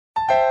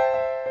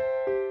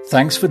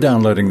Thanks for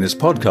downloading this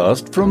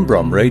podcast from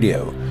Brum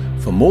Radio.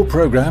 For more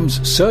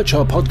programs, search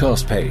our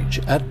podcast page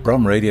at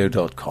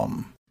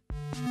brumradio.com.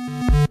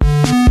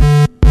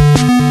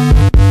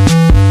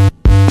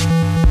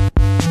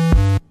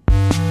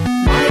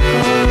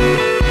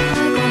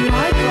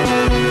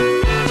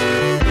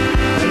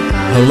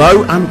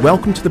 Hello and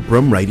welcome to the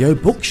Brum Radio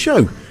Book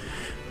Show.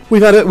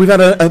 We've had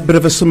a bit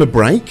of a summer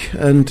break,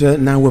 and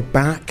now we're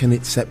back, and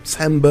it's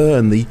September,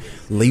 and the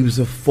leaves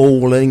are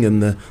falling,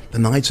 and the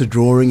nights are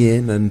drawing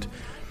in, and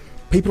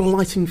people are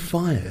lighting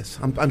fires.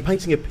 I'm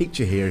painting a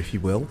picture here, if you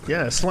will.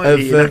 Yeah, a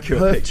slightly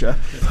inaccurate picture.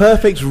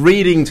 Perfect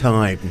reading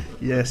time.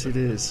 Yes, it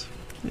is.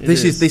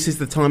 This is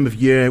the time of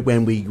year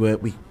when we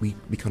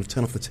kind of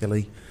turn off the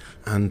telly,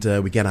 and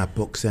we get our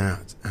books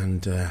out,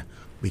 and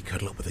we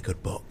cuddle up with a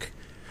good book.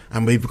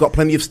 And we've got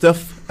plenty of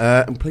stuff,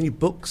 and plenty of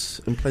books,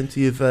 and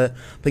plenty of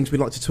things we'd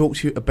like to talk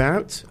to you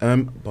about.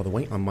 By the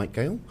way, I'm Mike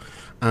Gale,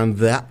 and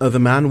that other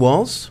man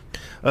was...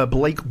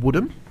 Blake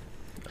Woodham.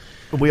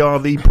 We are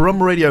the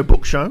Brum Radio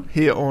Book Show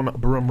here on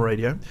Brum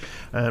Radio,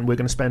 and we're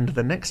going to spend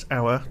the next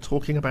hour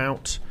talking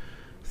about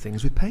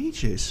things with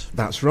pages.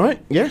 That's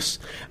right, yes.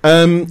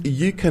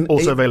 You can...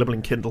 Also available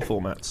in Kindle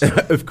formats. So.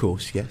 Of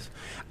course, yes.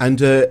 And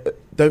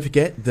don't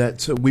forget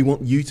that we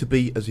want you to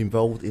be as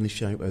involved in the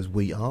show as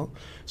we are.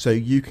 So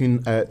you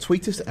can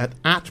tweet us at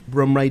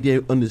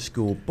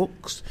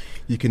 @brumradio_books.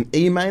 You can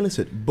email us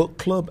at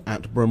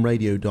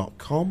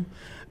bookclub@brumradio.com.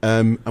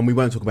 And we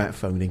won't talk about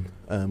phoning.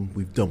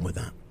 We've done with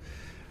that.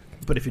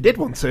 But if you did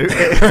want to,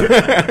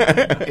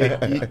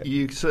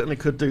 you certainly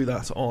could do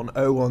that on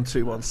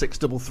 01216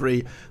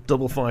 633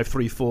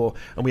 5534.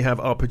 And we have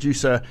our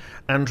producer,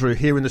 Andrew,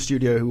 here in the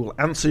studio who will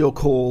answer your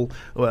call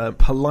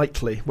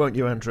politely. Won't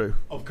you, Andrew?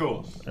 Of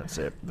course. That's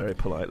it, very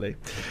politely.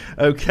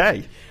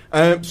 Okay.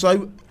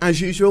 So,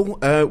 as usual,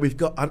 we've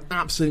got an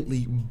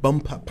absolutely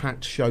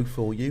bumper-packed show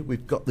for you.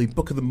 We've got the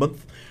Book of the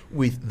Month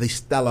with the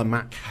stellar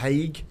Matt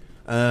Haig.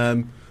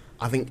 I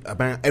think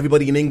about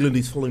everybody in England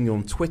is following you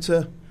on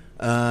Twitter.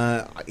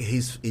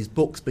 His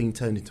book's been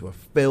turned into a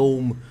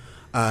film.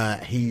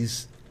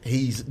 He's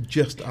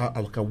just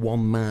like a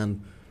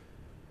one-man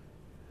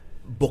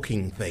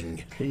booking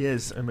thing. He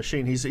is a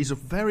machine. He's a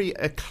very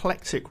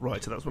eclectic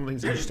writer. That's one of the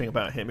things interesting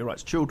about him. He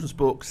writes children's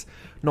books,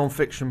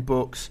 non-fiction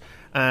books,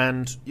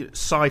 and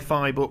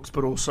sci-fi books,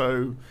 but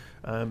also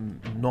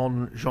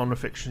non-genre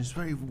fiction. He's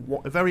a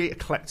very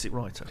eclectic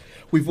writer.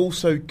 We've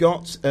also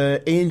got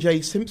Ian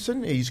J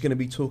Simpson. He's going to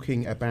be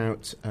talking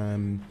about...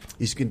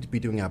 he's going to be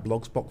doing our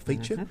blogspot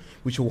feature,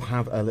 which will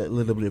have a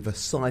little bit of a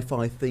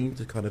sci-fi theme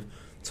to kind of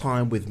tie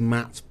in with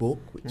Matt's book,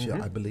 which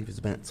I believe is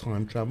about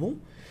time travel.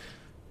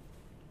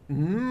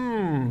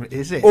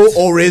 Is it?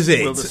 Or is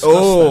it? We'll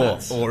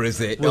discuss that. Or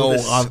is it? We'll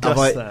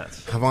discuss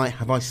that.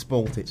 Have I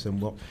spoilt it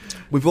somewhat?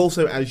 We've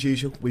also, as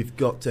usual, we've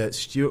got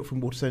Stuart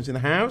from Waterstones in the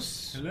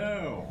house.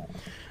 Hello.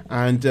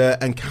 And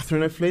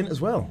Catherine O'Flynn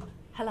as well.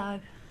 Hello.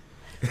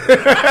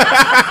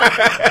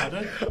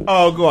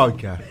 Oh, go on,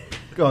 Kath.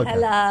 Go on,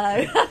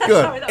 Hello. Good.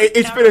 Sorry,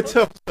 It's been a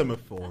tough summer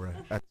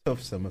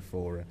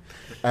for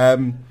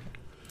her.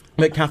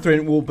 But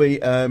Catherine will be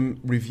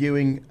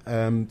reviewing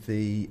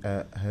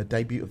her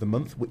debut of the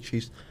month, which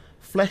is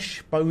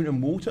Flesh, Bone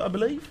and Water, I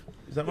believe.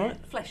 Is that right?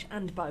 Flesh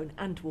and Bone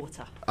and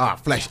Water.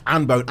 Flesh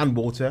and Bone and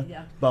Water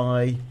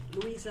by...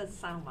 Luiza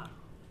Sauma.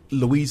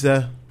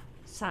 Luiza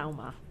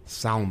Sauma.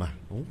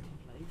 Oh,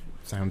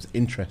 sounds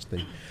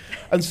interesting.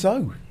 And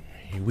so,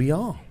 here we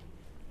are.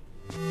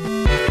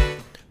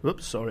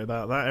 Oops, sorry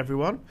about that,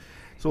 everyone.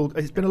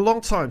 It's been a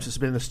long time since I've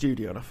been in the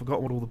studio, and I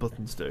forgot what all the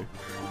buttons do.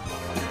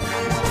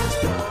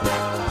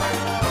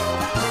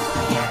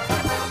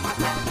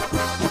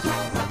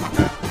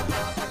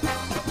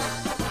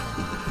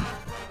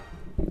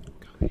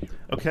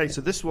 Okay,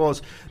 so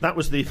that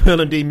was the Pearl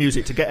and Dean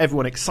music to get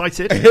everyone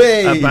excited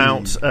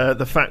about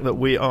the fact that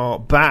we are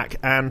back,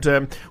 and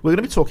we're going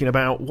to be talking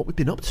about what we've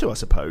been up to, I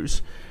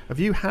suppose. Have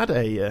you had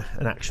an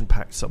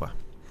action-packed summer?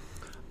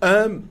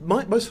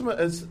 My summer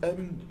has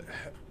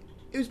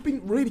it's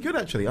been really good,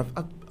 actually.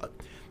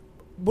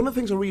 One of the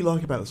things I really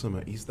like about the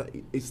summer is that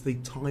it's the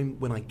time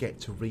when I get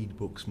to read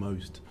books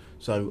most.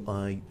 So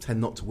I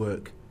tend not to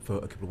work for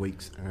a couple of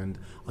weeks, and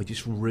I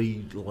just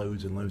read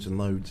loads and loads and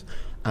loads.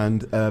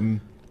 And I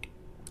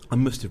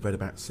must have read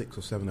about 6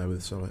 or 7 over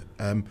the summer,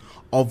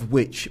 of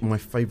which my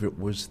favourite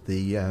was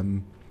the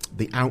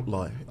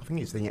Outlier. I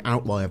think it's the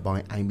Outlier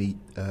by Amy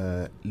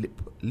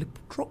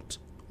Liptrot.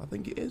 I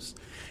think it is.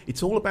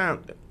 It's all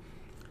about.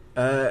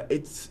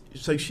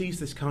 She's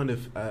this kind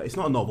of. It's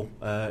not a novel.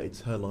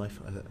 It's her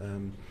life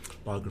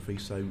biography.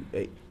 So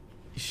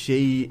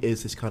she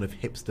is this kind of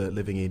hipster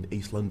living in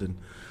East London,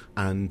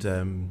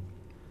 and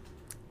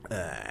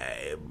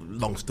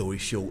long story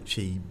short,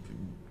 she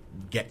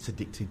gets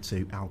addicted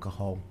to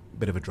alcohol, a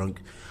bit of a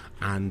drunk,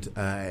 and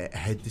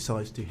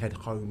decides to head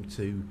home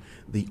to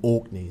the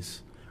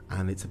Orkneys,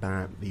 and it's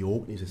about the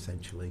Orkneys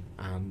essentially,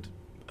 and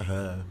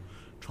her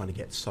trying to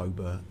get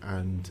sober,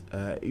 and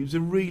it was a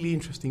really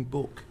interesting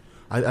book.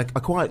 I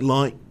quite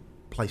like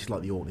places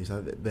like the Orkneys.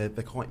 They're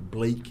quite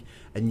bleak,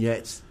 and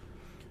yet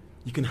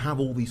you can have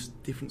all these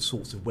different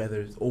sorts of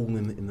weather all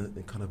in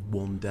the kind of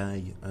one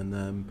day, and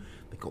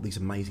they've got these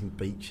amazing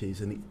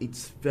beaches, and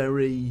it's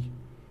very.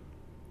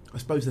 I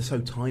suppose they're so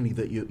tiny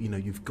that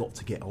you've got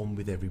to get on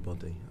with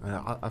everybody.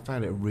 I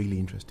found it a really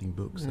interesting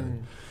book. So,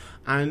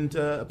 and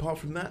apart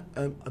from that,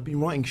 I've been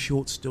writing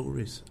short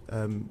stories.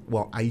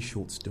 A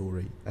short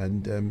story,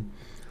 and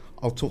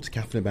I'll talk to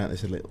Catherine about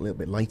this a little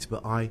bit later.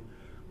 But I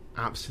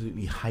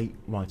absolutely hate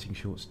writing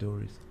short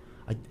stories.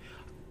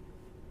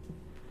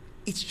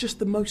 It's just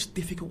the most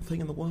difficult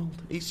thing in the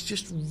world. It's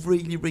just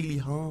really, really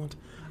hard.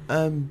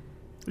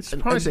 It's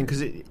surprising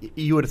because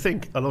you would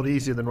think a lot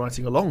easier than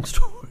writing a long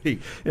story.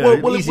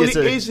 Well, it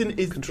is in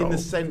the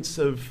sense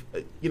of,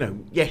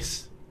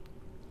 yes,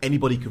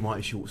 anybody can write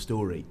a short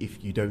story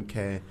if you don't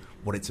care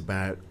what it's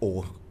about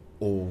or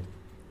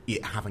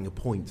it having a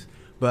point.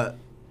 But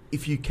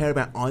if you care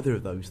about either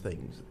of those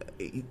things,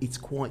 it's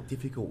quite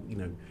difficult,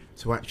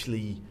 to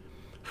actually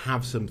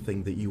have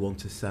something that you want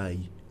to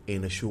say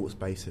in a short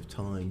space of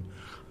time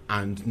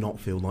and not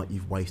feel like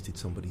you've wasted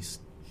somebody's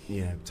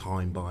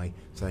time by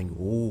saying,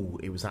 "Oh,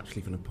 it was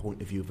actually from the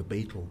point of view of a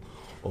beetle,"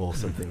 or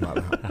something like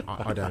that.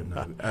 I don't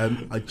know.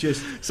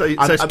 So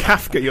it's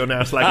Kafka you're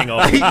now slagging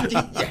off. Yes,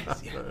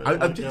 yeah.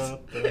 I'm just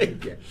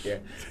yeah.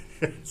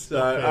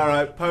 So all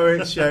right,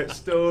 poets, short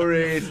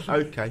stories.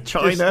 Okay,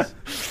 China,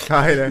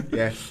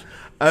 yes.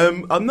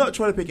 I'm not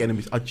trying to pick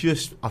enemies. I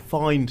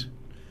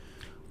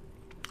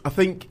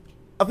think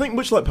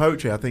much like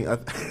poetry.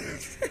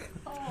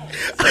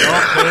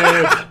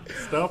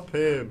 Stop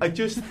him. I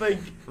just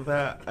think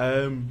that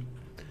the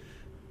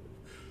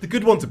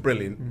good ones are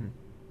brilliant,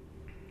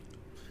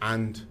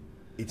 and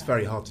it's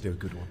very hard to do a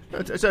good one.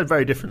 It's a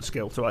very different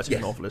skill to writing a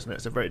novel, isn't it?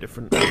 It's a very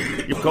different.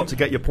 You've got to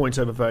get your point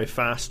over very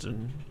fast,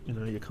 and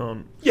you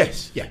can't.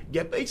 Yes, yeah.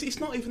 But it's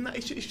not even that.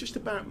 It's just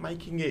about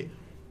making it.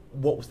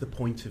 What was the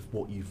point of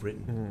what you've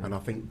written? And I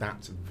think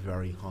that's a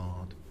very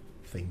hard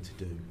thing to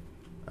do.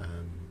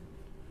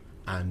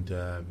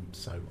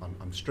 So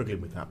I'm struggling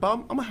with that,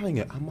 but I'm having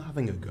a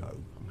go.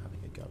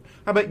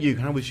 How about you?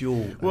 How was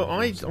your? Well,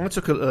 I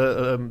took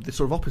the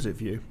sort of opposite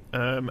view,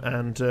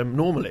 and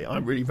normally I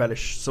really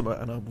relish summer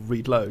and I will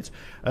read loads,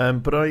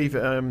 but I've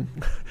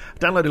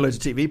downloaded loads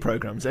of TV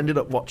programs. Ended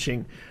up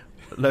watching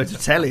loads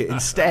of telly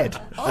instead.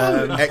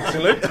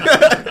 Excellent.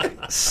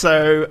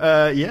 So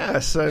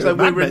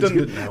we're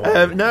redundant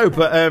now. No,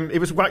 but it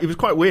was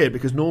quite weird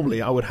because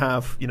normally I would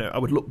have I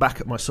would look back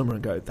at my summer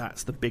and go,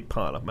 that's the big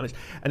pile I've managed,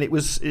 and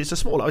it's a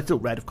small. I still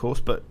read, of course,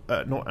 but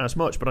not as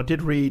much. But I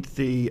did read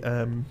the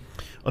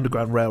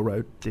Underground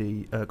Railroad,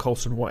 the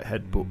Colson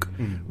Whitehead book,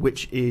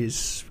 which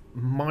is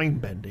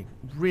mind-bending,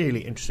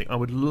 really interesting. I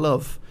would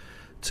love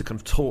to kind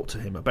of talk to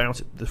him about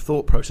it, the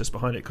thought process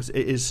behind it, because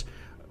it is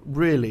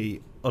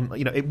really,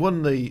 it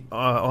won the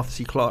Arthur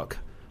C. Clarke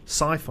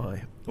Sci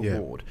Fi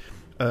Award,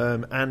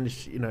 and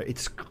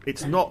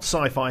it's not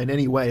sci-fi in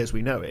any way as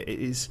we know it. It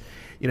is,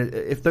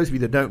 if those of you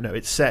that don't know,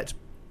 it's set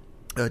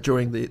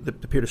during the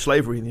period of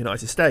slavery in the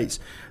United States.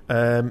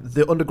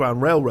 The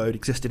Underground Railroad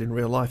existed in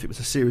real life. It was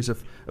a series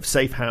of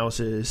safe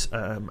houses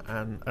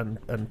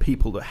and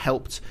people that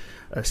helped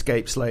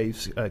escaped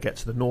slaves get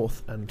to the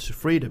north and to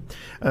freedom.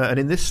 And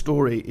in this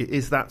story, it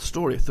is that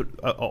story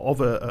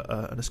of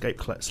an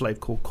escaped slave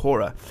called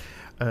Cora.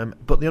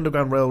 But the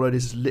Underground Railroad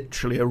is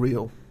literally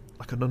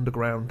an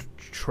underground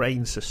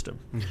train system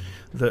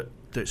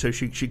so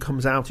she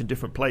comes out in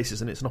different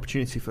places, and it's an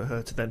opportunity for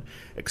her to then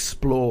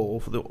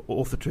explore, for the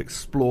author to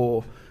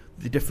explore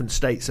the different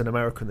states in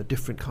America and the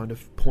different kind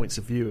of points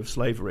of view of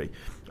slavery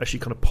as she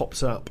kind of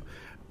pops up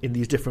in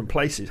these different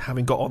places,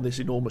 having got on this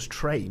enormous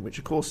train, which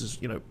of course is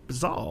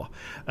bizarre,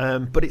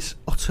 but it's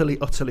utterly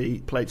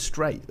played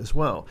straight as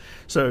well.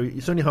 So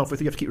it's only halfway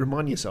through you have to keep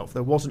reminding yourself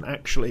there wasn't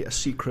actually a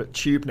secret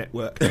tube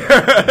network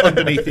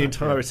underneath the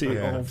entirety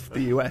of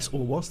the US,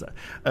 or was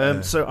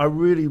there? So I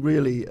really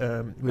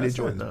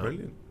enjoyed that.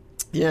 Brilliant.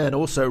 Yeah, and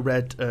also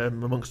read,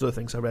 amongst other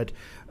things, I read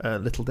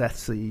Little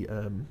Deaths, the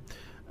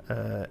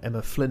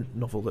Emma Flint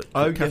novel that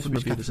Catherine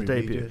reviewed as a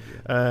debut,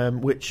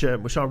 which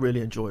I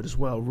really enjoyed as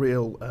well.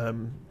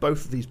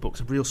 Both of these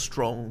books are real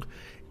strong,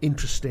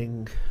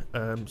 interesting,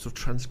 sort of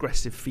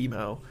transgressive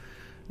female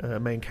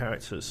main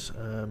characters,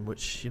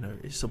 which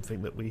is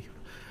something that we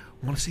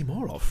want to see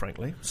more of,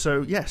 frankly.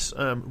 So yes,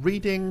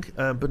 reading,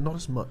 but not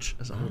as much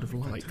as I would have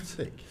liked.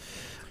 Fantastic.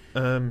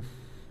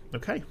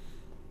 Okay.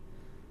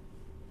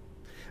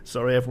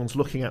 Sorry, everyone's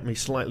looking at me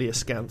slightly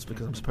askance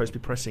because I'm supposed to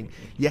be pressing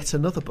yet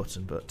another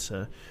button, but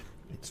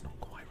it's not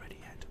quite ready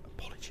yet.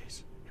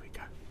 Apologies. Here we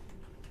go.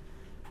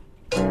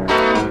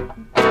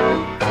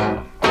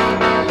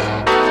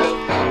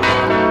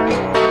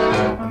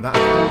 And that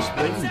of course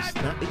means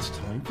that it's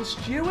time for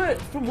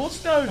Stuart from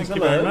Woodstones. Thank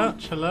you very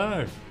much.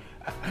 Hello.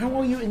 How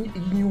are you in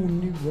your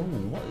new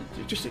role?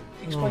 Just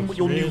explain what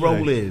your new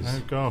role is.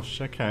 Oh gosh,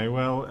 okay.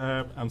 Well,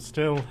 I'm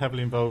still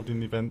heavily involved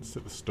in the events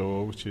at the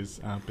store, which is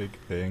our big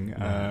thing.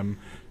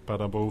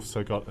 But I've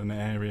also got an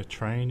area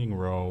training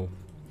role.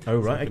 Oh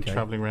right, so I've been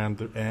travelling around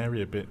the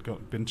area a bit.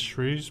 Been to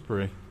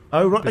Shrewsbury.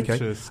 Oh right,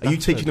 okay. Are you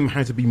teaching them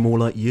how to be more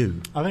like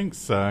you? I think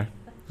so.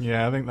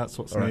 Yeah, I think that's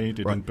what's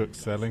needed in book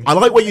selling. I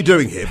like what you're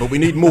doing here, but we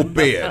need more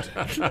beard.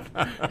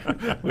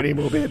 We need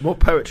more beard, more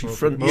poetry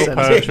front. More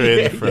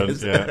poetry in the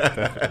front, yeah,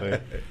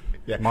 definitely.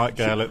 Yeah. Mike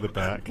Gale at the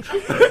back.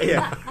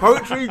 Yeah,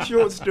 poetry and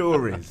short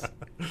stories.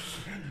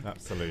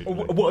 Absolutely.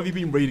 What have you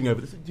been reading over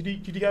this?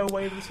 Did you go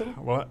away over the summer?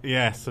 Well,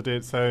 yes, I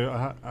did.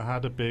 So I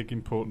had a big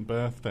important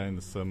birthday in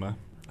the summer.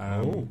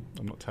 I'm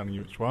not telling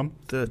you which one.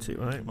 30,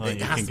 right? Well, you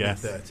can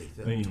guess. 30.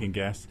 You can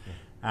guess.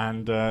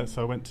 And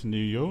so I went to New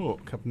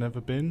York. I've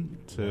never been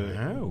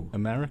to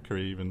America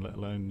even, let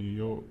alone New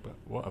York. But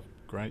what a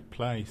great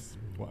place.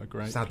 What a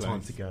great Sad place.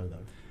 time to go, though.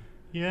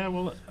 Yeah,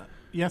 well,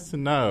 yes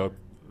and no.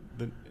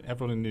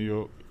 Everyone in New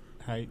York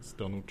hates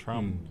Donald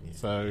Trump.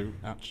 So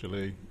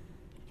actually,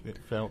 it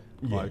felt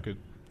quite good.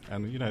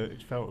 And,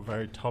 it felt a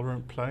very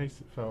tolerant place.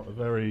 It felt a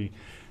very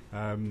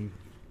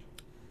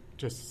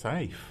just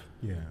safe.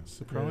 Yeah.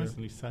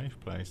 Surprisingly safe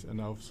place. And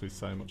obviously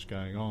so much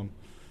going on.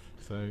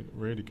 So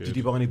really good. Did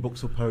you buy any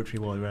books or poetry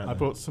while you were out there? I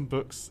bought some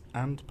books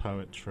and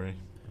poetry.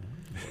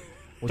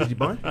 What did you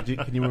buy?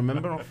 Can you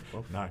remember?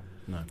 No.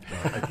 Right,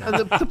 okay.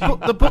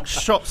 And the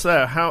bookshops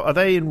there, how are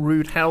they in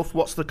rude health?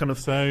 What's the kind of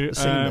scene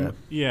there?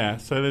 Yeah,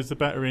 so there's a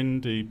better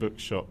indie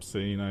bookshop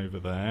scene over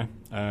there.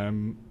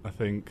 I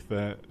think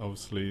that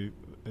obviously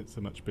it's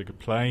a much bigger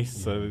place,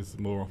 so there's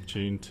more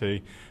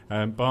opportunity.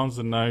 Barnes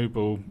 &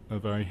 Noble are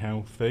very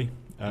healthy.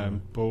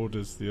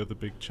 Borders, the other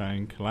big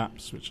chain,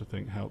 collapsed, which I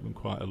think helped them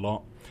quite a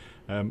lot.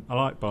 I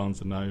like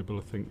Barnes & Noble.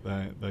 I think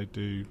they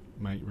do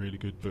make really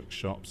good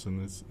bookshops, and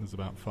there's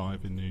about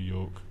 5 in New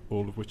York,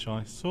 all of which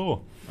I saw.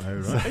 Oh,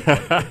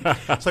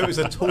 right. So it was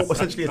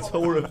essentially a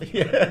tour of...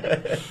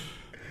 Yeah.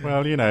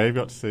 Well, you've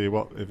got to see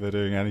if they're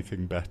doing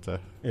anything better.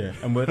 Yeah,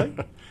 and were they?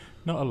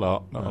 Not a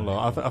lot.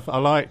 I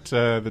liked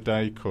the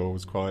decor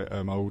was quite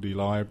oldie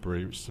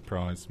library, which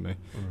surprised me,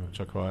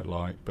 which I quite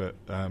like. But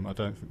I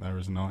don't think they're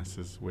as nice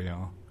as we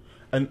are.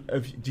 And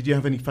did you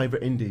have any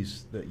favourite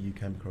indies that you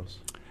came across?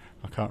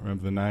 I can't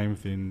remember the name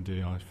of the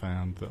indie I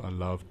found that I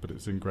loved, but it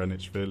was in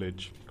Greenwich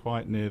Village,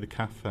 quite near the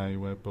cafe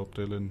where Bob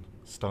Dylan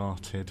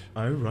started.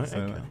 Oh, right. So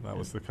okay. that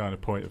was the kind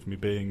of point of me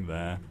being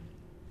there.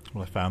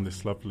 Well, I found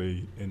this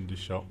lovely indie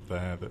shop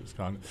there that was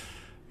kind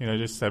of,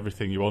 just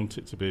everything you want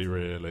it to be,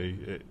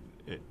 really.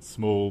 It's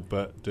small,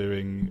 but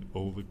doing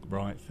all the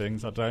right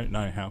things. I don't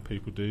know how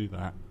people do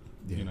that.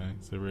 Yeah.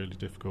 It's a really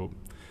difficult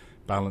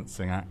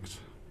balancing act.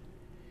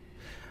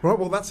 Right,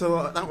 well,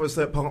 that was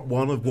part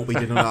one of what we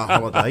did on our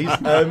holidays.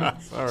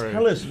 Sorry.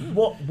 Tell us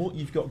what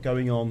you've got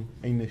going on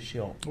in this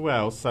shop.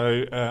 Well,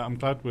 so I'm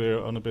glad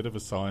we're on a bit of a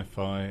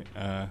sci-fi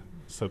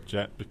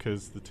subject,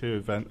 because the two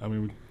events,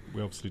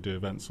 we obviously do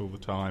events all the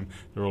time.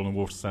 They're all on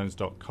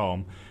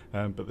waterstones.com.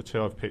 But the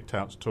two I've picked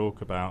out to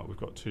talk about, we've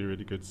got 2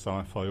 really good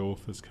sci-fi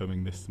authors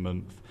coming this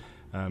month.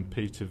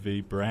 Peter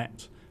V.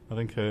 Brett. I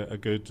think a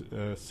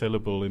good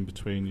syllable in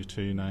between your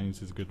 2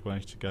 names is a good way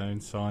to go in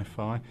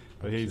sci-fi.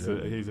 But he's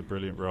a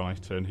brilliant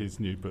writer, and his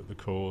new book, The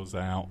Core's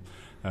out,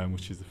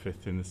 which is the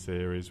 5th in the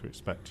series. We're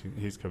expecting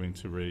he's coming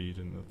to read,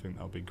 and I think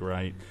that'll be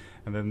great.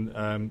 And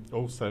then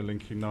also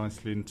linking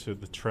nicely into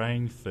the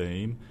train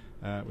theme,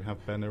 we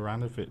have Ben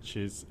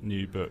Aranovic's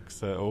new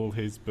books. All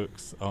his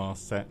books are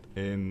set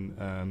in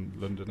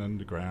London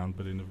Underground,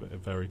 but in a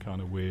very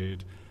kind of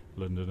weird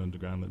London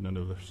Underground that none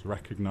of us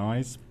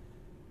recognise,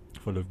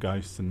 full of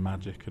ghosts and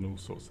magic and all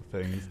sorts of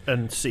things.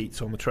 And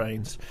seats on the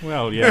trains.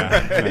 Well,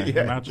 yeah,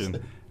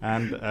 imagine.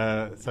 And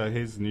so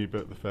his new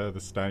book, The Further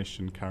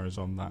Station, carries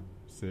on that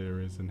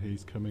series, and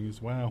he's coming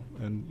as well.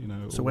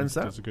 And so when's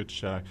that? Does a good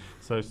show.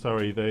 So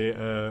sorry,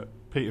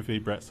 Peter V.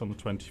 Brett's on the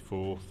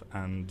 24th,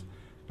 and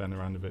Ben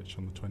Aranovich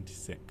on the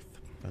 26th.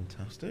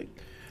 Fantastic.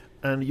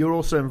 And you're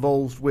also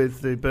involved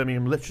with the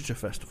Birmingham Literature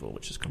Festival,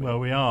 which is coming. Well,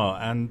 we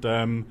are,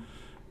 and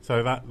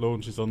so that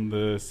launches on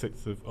the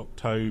 6th of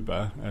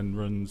October and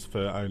runs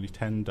for only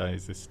 10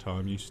 days this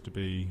time. Used to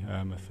be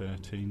a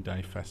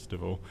 13-day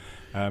festival,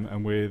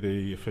 and we're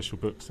the official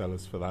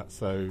booksellers for that.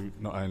 So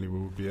not only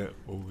will we be at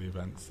all the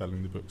events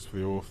selling the books for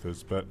the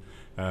authors, but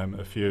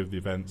a few of the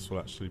events will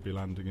actually be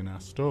landing in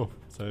our store.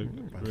 So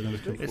really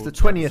looking it's the forward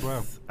to 20th that as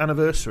well.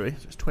 anniversary.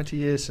 So it's 20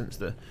 years since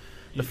the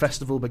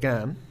festival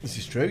began. This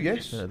is true,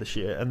 yes. This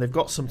year, and they've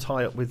got some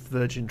tie-up with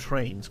Virgin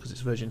Trains, because it's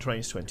Virgin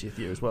Trains' 20th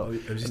year as well. Oh,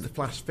 is it the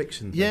flash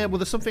fiction thing? Yeah, well,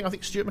 there's something. I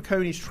think Stuart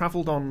McConey's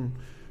travelled on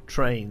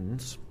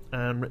trains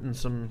and written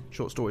some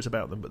short stories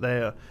about them, but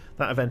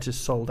that event is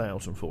sold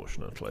out,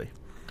 unfortunately.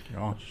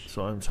 Gosh.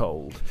 So I'm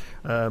told.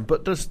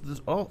 But there's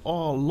are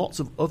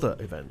lots of other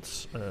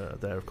events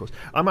there, of course.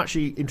 I'm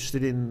actually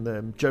interested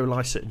in Joe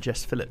Lycett and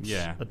Jess Phillips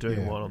are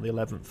doing one on the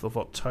 11th of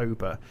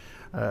October.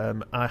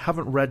 I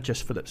haven't read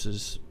Jess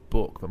Phillips's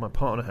book, but my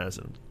partner has,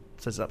 and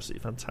says it's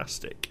absolutely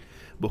fantastic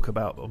book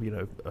about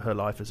her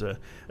life as an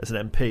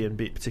MP, and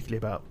particularly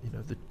about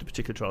the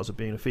particular trials of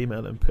being a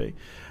female MP.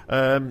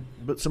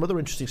 But some other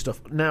interesting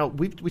stuff. Now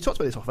we talked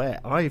about this off air.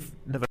 I've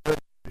never heard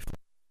of it before.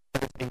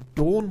 A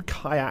Dawn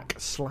Kayak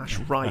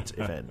 /Write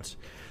event.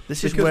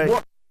 This is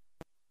where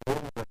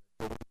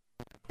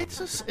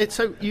it's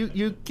so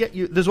you get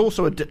there's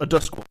also a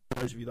dusk one for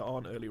those of you that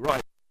aren't early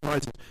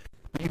risers.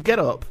 You get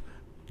up,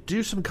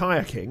 do some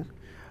kayaking,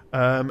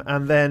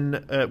 and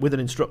then with an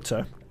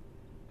instructor.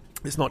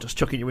 It's not just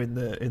chucking you in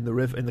the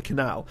river, in the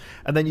canal,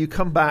 and then you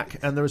come back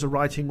and there is a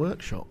writing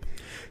workshop.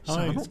 So I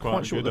I'm think not it's quite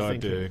quite a sure good what they're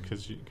idea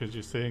thinking. because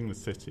you're seeing the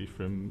city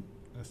from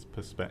a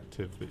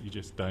perspective that you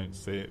just don't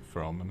see it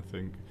from, and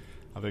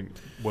I think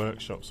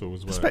workshops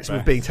always work Perspective best.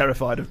 of being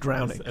terrified of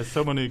drowning. As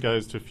someone who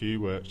goes to a few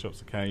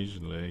workshops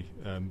occasionally,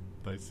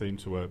 they seem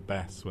to work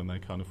best when they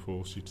kind of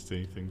force you to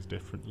see things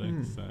differently.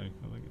 So I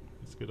think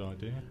it's a good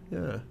idea.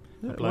 Yeah.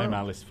 I blame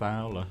Alice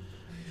Fowler.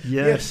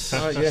 Yes,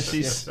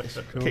 she's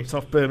kicked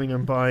off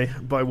Birmingham by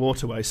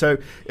Waterway. So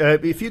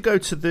if you go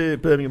to the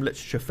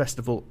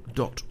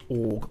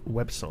BirminghamLiteratureFestival.org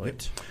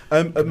website,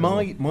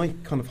 my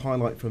kind of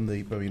highlight from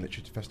the Birmingham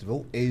Literature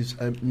Festival is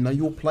Know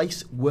Your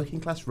Place Working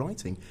Class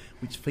Writing,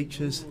 which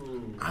features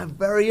our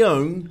very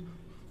own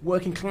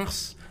working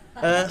class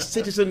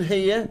citizen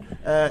here,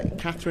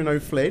 Catherine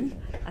O'Flynn.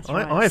 That's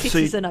right. I've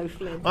Citizen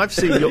O'Flynn. I've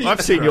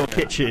seen your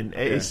kitchen.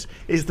 It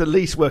is the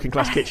least working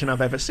class kitchen I've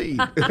ever seen.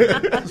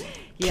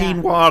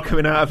 Quinoa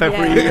coming out of every.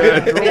 we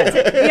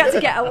had to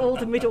get out all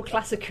the middle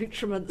class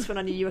accoutrements when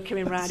I knew you were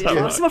coming round.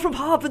 Like, someone from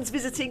Harbin's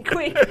visiting,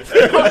 quick!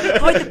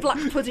 Hide the black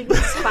pudding with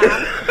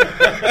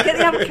spam. Get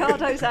the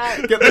avocados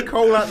out. Get the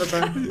coal out the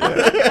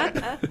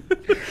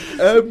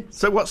back.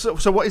 So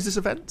what is this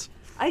event?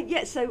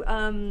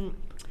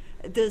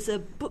 There's a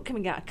book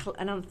coming out,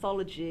 an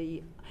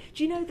anthology.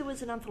 Do you know there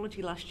was an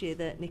anthology last year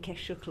that Nikesh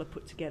Shukla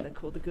put together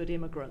called The Good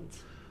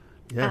Immigrant?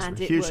 Yes, and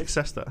huge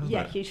success that, hasn't it?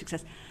 Yeah, huge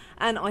success.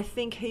 And I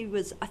think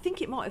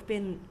it might have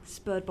been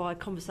spurred by a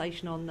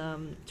conversation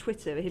on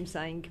Twitter, him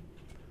saying,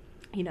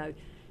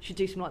 should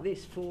do something like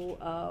this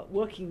for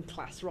working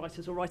class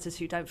writers or writers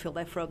who don't feel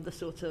they're from the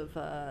sort of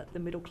the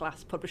middle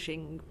class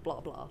publishing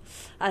blah blah.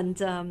 And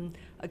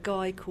a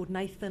guy called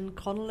Nathan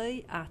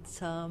Connolly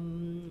at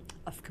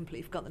I've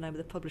completely forgot the name of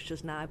the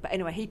publishers now, but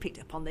anyway, he picked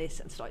up on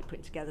this and started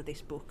putting together this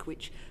book,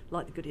 which,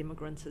 like The Good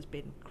Immigrant, has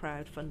been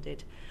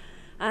crowdfunded.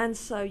 And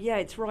so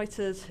it's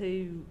writers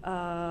who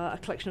a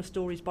collection of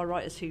stories by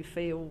writers who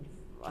feel,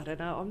 I don't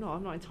know, I'm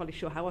not entirely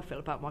sure how I feel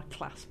about my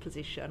class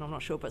position. I'm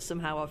not sure, but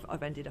somehow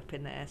I've ended up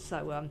in there.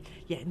 So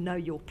Know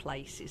Your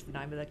Place is the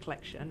name of the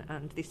collection,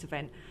 and this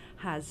event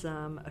has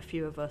a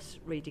few of us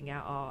reading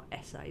out our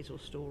essays or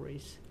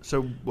stories.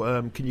 So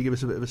can you give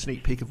us a bit of a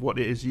sneak peek of what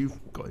it is you've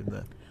got in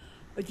there?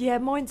 Yeah,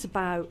 mine's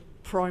about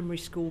primary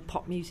school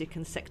pop music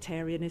and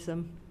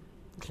sectarianism.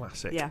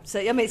 Classic. Yeah, so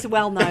it's a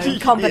well-known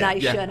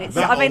combination.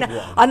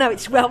 Yeah, I know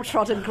it's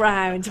well-trodden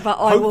ground, but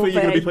hopefully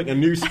you're going to be putting a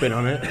new spin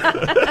on it.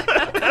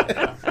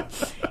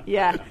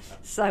 Yeah,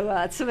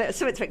 so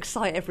something to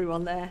excite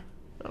everyone there.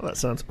 Oh, that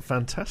sounds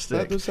fantastic.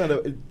 That does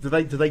sound. Do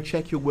they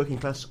check your working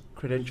class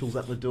credentials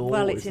at the door?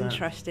 Well, it's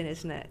interesting,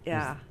 isn't it?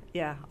 Yeah.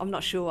 I'm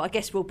not sure. I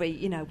guess we'll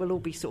all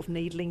be sort of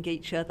needling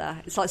each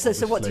other. It's like,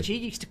 so what did you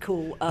used to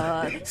call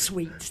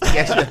sweets?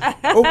 Yes.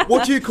 Yeah.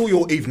 What do you call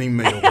your evening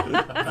meal?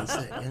 That's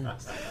it. Yeah.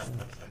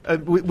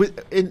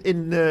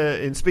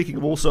 In speaking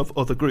of also of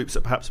other groups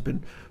that perhaps have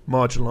been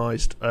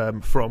marginalised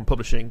from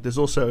publishing, there's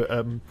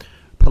also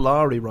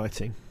Polari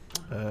writing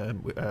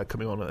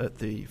coming on at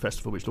the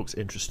festival, which looks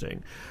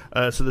interesting.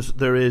 So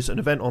there is an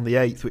event on the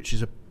 8th, which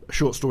is a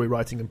short story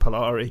writing in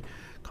Polari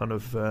kind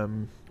of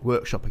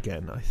workshop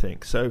again, I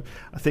think. So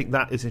I think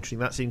that is interesting.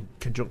 That's in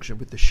conjunction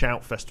with the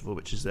Shout Festival,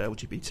 which is the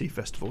LGBT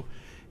festival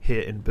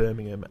here in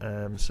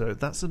Birmingham. So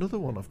that's another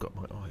one I've got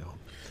my eye on.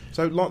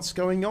 So lots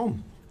going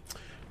on.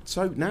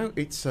 So now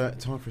it's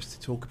time for us to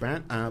talk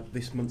about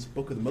this month's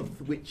book of the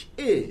month, which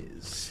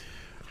is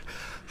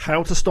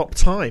How to Stop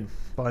Time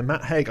by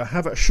Matt Haig. I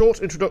have a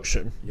short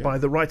introduction by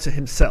the writer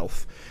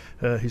himself,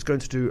 who's going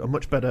to do a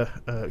much better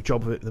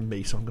job of it than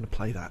me, so I'm going to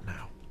play that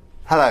now.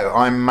 Hello,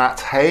 I'm Matt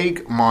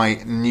Haig.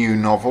 My new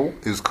novel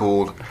is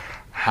called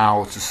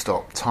How to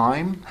Stop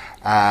Time.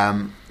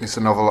 It's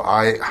a novel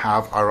I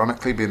have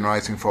ironically been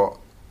writing for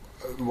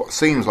what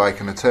seems like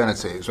an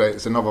eternity.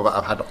 It's a novel that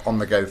I've had on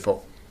the go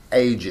for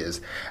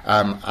ages,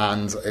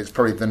 and it's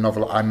probably the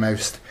novel I'm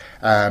most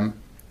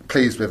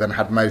pleased with and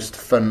had most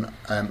fun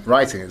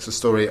writing. It's a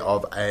story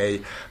of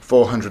a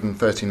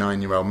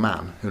 439-year-old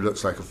man who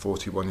looks like a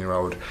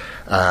 41-year-old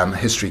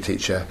history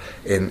teacher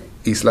in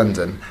East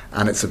London,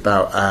 and it's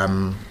about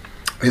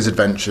his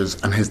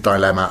adventures and his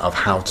dilemma of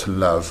how to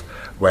love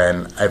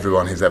when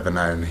everyone he's ever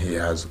known he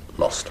has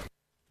lost.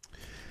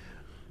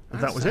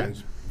 That was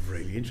it.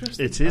 Really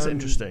interesting. It is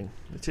interesting.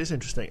 It is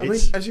interesting. I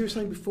mean, as you were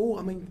saying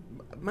before,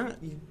 Matt,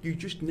 you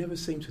just never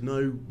seem to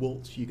know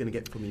what you're going to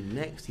get from him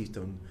next. He's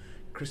done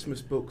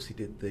Christmas books. He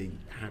did the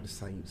How to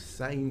Say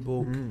Same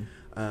book,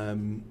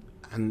 and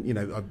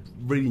I've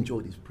really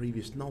enjoyed his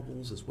previous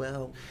novels as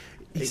well.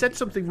 He said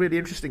something really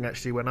interesting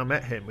actually when I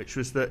met him, which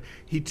was that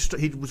he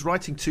was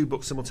writing two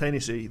books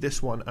simultaneously,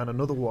 this one and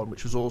another one,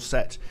 which was all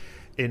set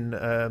in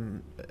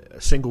a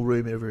single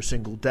room over a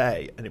single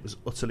day, and it was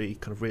utterly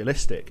kind of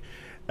realistic.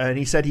 And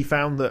he said he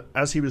found that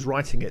as he was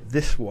writing it,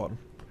 this one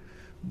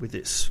with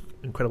its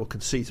incredible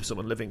conceit of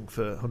someone living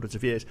for hundreds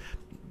of years,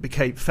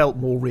 felt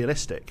more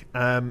realistic.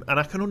 And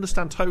I can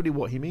understand totally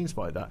what he means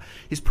by that.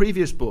 His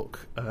previous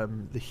book,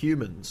 The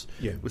Humans,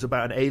 was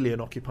about an alien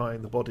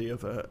occupying the body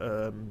of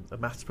a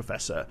maths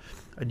professor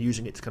and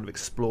using it to kind of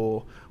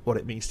explore what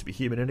it means to be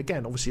human. And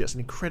again, obviously that's an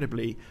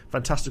incredibly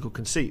fantastical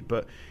conceit,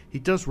 but he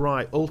does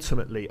write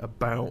ultimately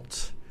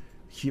about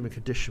the human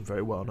condition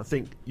very well. And I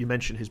think you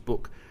mentioned his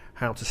book,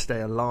 How to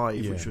Stay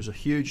Alive, which was a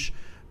huge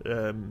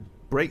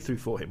breakthrough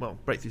for him. Well,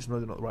 breakthrough is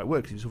not the right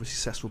word because he was obviously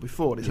successful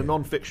before. It's a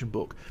non-fiction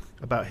book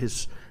about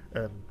his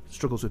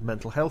struggles with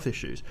mental health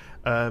issues,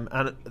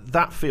 and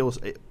that feels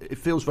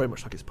very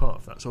much like it's part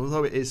of that. So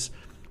although it is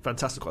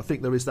fantastical, I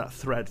think there is that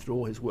thread through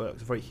all his work.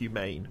 It's very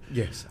humane.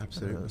 Yes,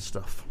 absolutely.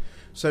 Stuff.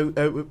 So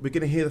we're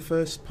going to hear the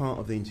first part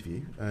of the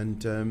interview,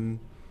 and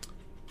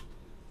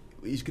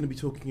he's going to be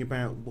talking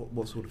about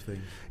what sort of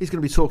things? He's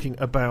going to be talking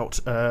about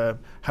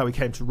how he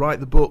came to write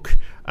the book,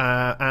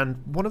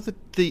 and one of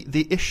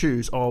the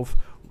issues of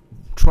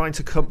trying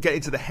to get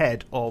into the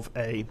head of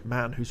a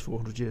man who's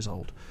 400 years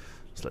old.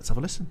 So let's have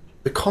a listen.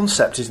 The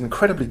concept is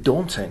incredibly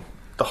daunting.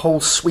 The whole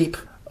sweep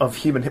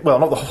of not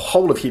the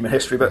whole of human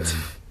history, but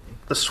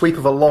the sweep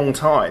of a long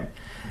time.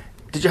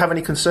 Did you have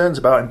any concerns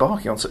about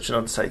embarking on such an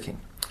undertaking?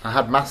 I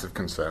had massive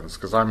concerns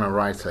because I'm a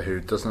writer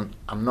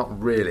I'm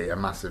not really a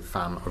massive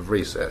fan of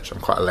research. I'm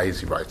quite a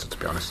lazy writer, to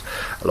be honest,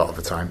 a lot of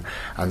the time.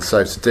 And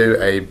so to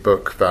do a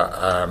book that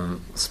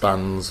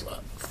spans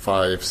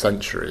 5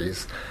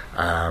 centuries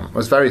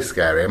was very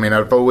scary. I mean,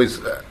 I've always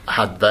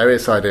had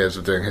various ideas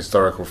of doing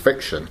historical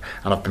fiction,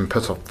 and I've been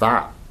put off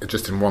that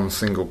just in one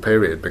single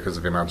period because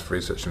of the amount of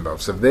research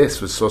involved. So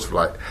this was sort of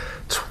like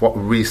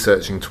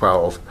researching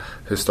 12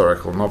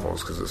 historical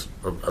novels, because it's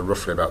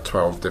roughly about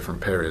 12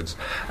 different periods.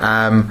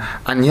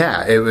 And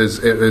yeah, it was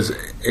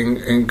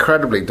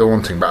incredibly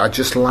daunting, but I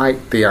just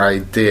liked the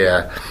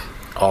idea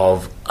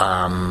of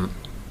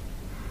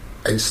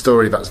a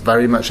story that's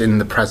very much in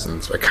the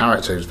present, a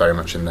character who's very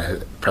much in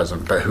the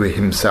present, but who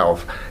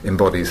himself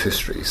embodies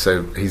history.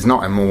 So he's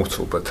not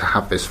immortal, but to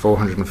have this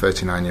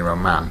 439-year-old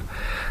man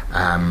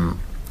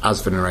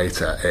as the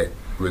narrator, it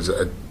was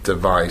a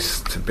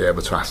device to be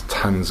able to ask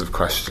tons of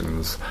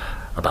questions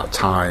about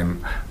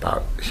time,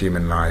 about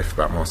human life,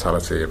 about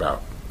mortality,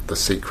 about the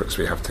secrets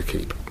we have to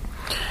keep.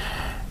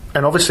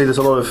 And obviously there's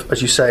a lot of,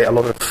 as you say, a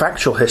lot of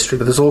factual history,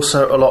 but there's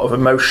also a lot of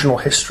emotional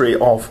history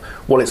of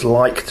what it's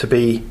like to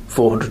be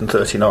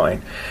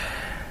 439.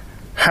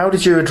 How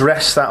did you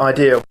address that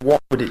idea?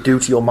 What would it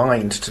do to your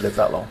mind to live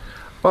that long?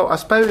 Well, I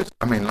suppose,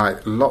 like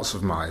lots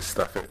of my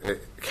stuff,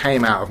 it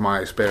came out of my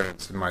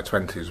experience in my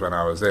 20s when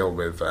I was ill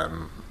with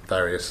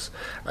various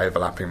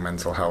overlapping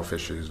mental health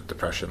issues,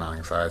 depression,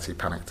 anxiety,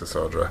 panic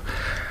disorder.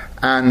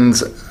 And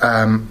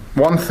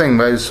one thing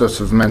those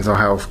sorts of mental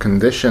health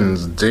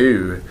conditions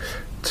do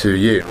to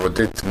you, or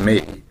did to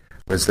me,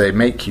 was they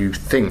make you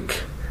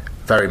think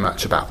very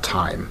much about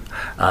time.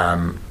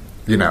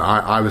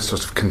 I was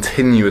sort of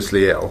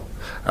continuously ill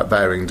at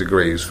varying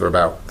degrees for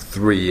about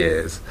 3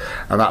 years,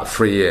 and that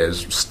 3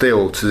 years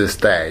still to this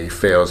day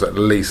feels at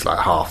least like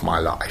half my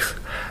life.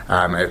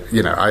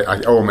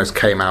 I almost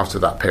came out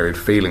of that period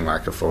feeling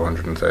like a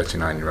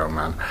 439-year-old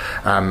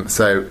man.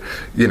 So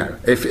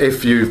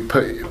if you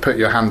put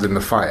your hand in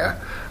the fire,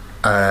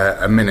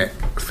 a minute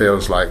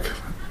feels like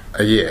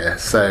a year.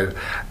 So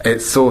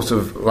it's sort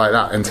of like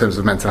that in terms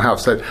of mental health.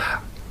 So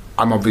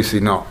I'm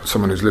obviously not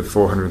someone who's lived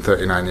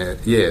 439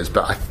 years,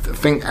 but I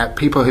think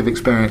people who've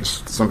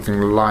experienced something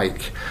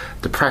like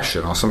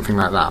depression or something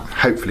like that,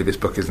 hopefully this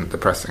book isn't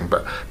depressing,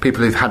 but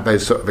people who've had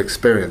those sort of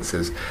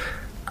experiences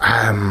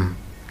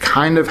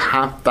kind of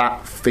have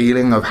that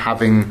feeling of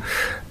having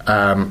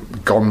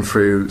gone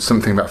through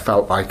something that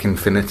felt like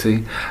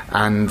infinity.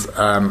 And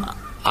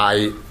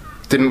I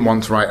didn't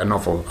want to write a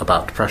novel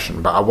about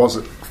depression, but I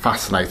was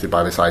fascinated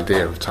by this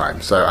idea of time,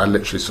 so I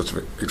literally sort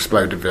of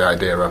exploded the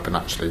idea up and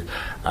actually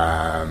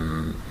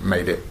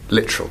made it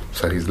literal.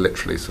 So he's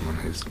literally someone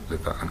who's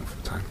lived that length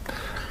of time.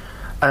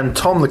 And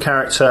Tom, the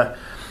character,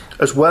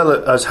 as well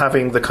as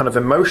having the kind of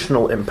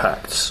emotional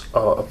impacts,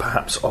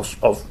 perhaps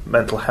of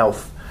mental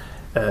health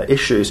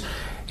issues,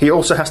 he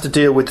also has to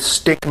deal with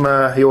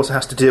stigma. He also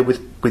has to deal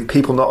with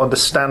people not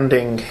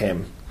understanding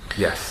him.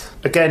 Yes.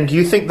 Again, do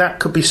you think that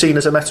could be seen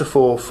as a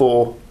metaphor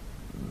for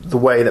the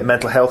way that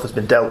mental health has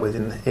been dealt with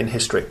in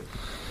history?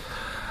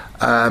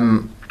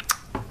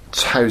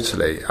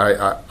 Totally.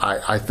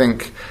 I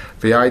think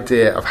the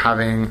idea of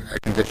having a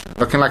condition,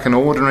 looking like an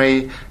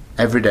ordinary,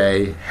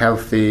 everyday,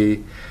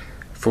 healthy,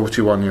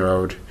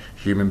 41-year-old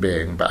human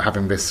being, but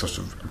having this sort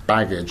of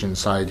baggage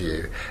inside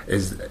you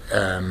is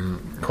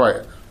quite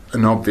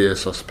an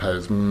obvious, I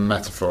suppose,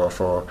 metaphor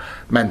for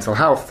mental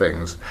health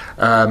things.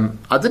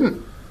 I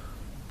didn't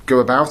go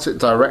about it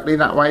directly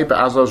that way, but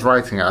as I was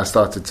writing it, I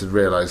started to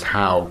realise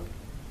how,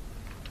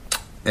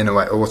 in a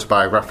way,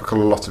 autobiographical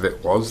a lot of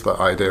it was, that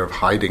idea of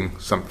hiding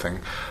something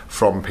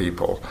from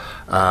people,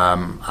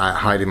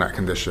 hiding that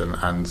condition,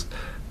 and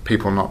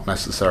people not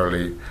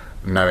necessarily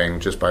knowing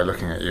just by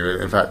looking at you.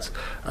 In fact,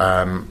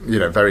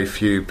 very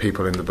few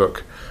people in the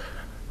book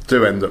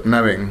do end up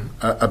knowing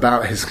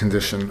about his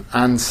condition,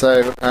 and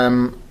so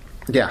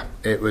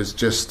it was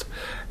just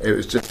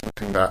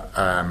something that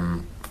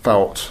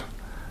felt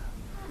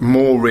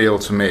more real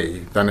to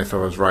me than if I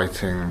was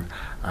writing.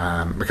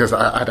 Because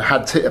I'd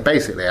had two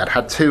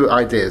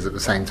ideas at the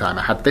same time.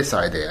 I had this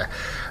idea,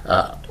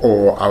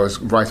 or I was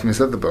writing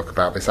this other book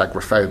about this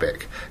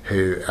agoraphobic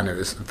and it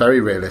was very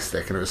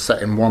realistic, and it was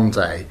set in one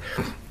day,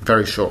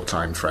 very short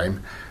time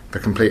frame, the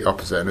complete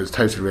opposite, and it was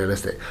totally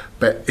realistic.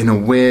 But in a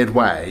weird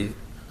way,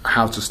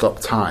 How to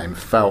Stop Time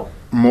felt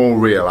more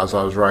real as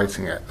I was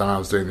writing it than I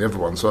was doing the other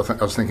one. So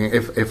I was thinking,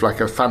 if like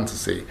a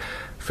fantasy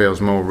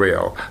feels more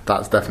real,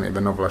 that's definitely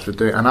the novel I should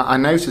do. And I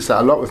notice that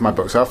a lot with my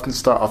books. I often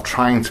start off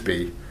trying to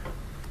be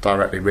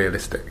directly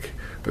realistic,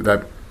 but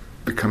there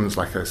becomes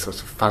like a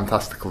sort of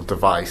fantastical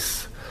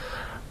device,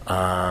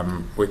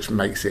 which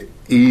makes it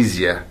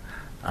easier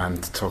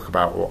and to talk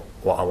about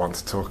what I want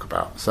to talk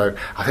about. So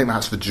I think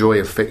that's the joy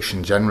of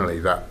fiction generally,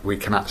 that we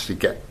can actually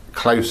get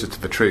closer to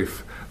the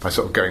truth by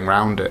sort of going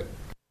round it.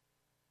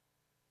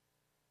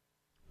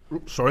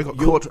 Oops, sorry, got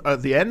caught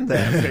at the end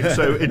there.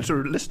 So into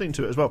listening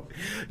to it as well.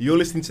 You're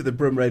listening to the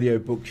Brum Radio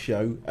Book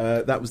Show.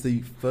 That was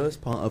the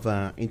first part of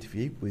our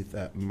interview with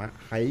Matt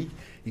Haig.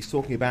 He's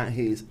talking about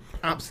his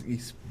absolutely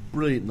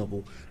brilliant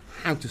novel,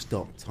 How to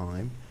Stop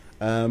Time.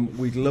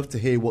 We'd love to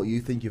hear what you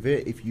think of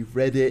it. If you've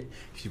read it,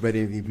 if you've read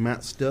any of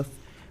Matt's stuff,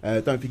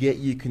 don't forget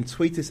you can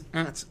tweet us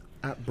at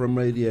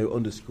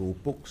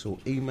BrumRadio_books or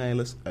email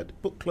us at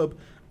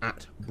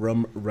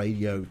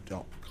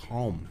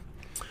bookclub@brumradio.com.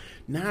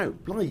 Now,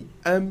 Blythe,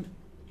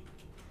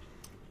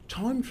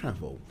 time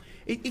travel.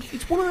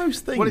 It's one of those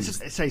things. Well,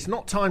 it's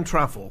not time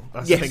travel.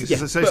 That's yes, the thing.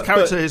 Yes, so his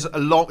character is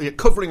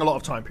covering a lot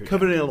of time period.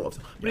 Covering a lot of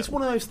time. But it's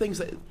one of those things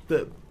that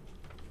the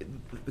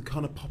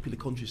kind of popular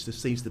consciousness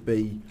seems to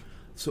be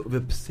sort of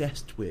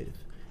obsessed with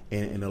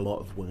in a lot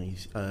of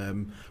ways.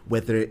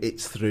 Whether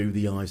it's through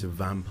the eyes of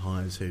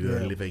vampires who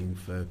are living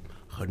for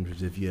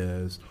hundreds of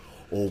years,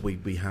 or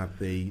we have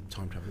the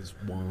time traveler's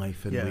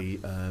wife,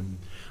 and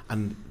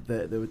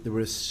there were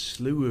a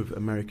slew of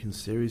American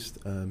series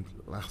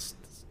last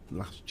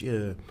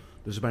year.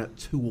 There's about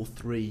 2 or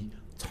 3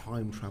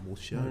 time travel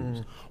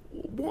shows.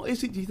 What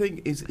is it, do you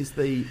think, is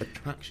the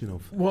attraction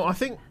of? Well, I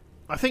think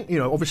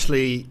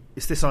obviously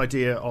it's this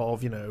idea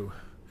of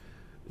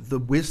the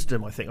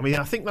wisdom. I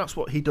think that's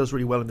what he does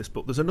really well in this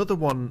book. There's another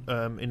one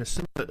in a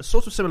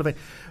sort of similar vein.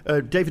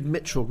 David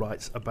Mitchell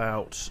writes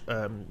about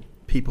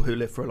people who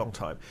live for a long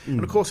time,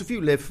 and of course, if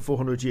you live for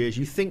 400 years,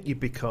 you think you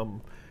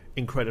become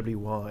incredibly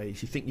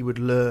wise. You think you would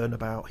learn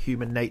about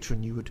human nature,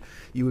 and you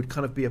would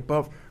kind of be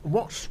above. And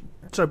what's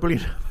so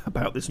brilliant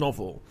about this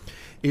novel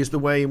is the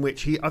way in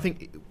which I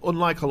think,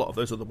 unlike a lot of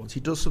those other ones, he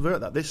does subvert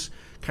that. This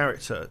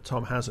character,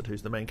 Tom Hazard,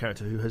 who's the main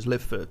character, who has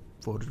lived for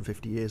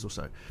 450 years or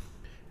so,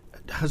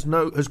 has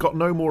got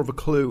no more of a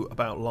clue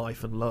about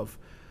life and love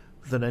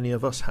than any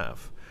of us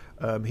have.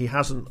 He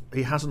hasn't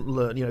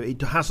learned.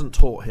 It hasn't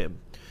taught him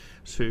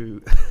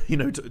to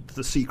to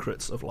the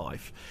secrets of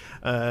life,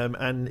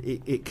 and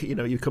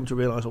you come to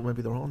realise, well,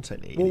 maybe there aren't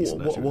any. Why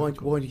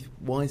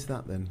is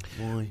that then?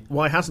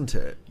 Why hasn't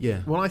it?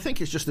 Yeah. Well, I think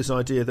it's just this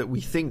idea that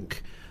we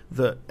think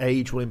that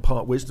age will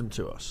impart wisdom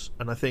to us,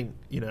 and I think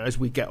as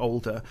we get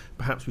older,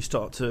 perhaps we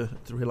start to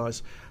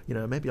realise,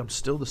 maybe I'm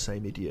still the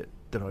same idiot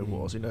that I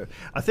was.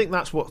 I think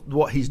that's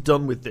what he's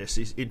done with this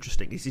is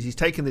interesting. He's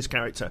taken this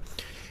character,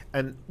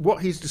 and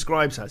what he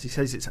describes as, he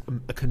says it's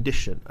a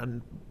condition.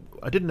 And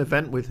I did an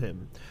event with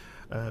him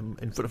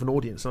in front of an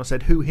audience, and I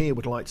said, who here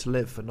would like to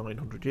live for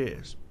 900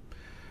 years?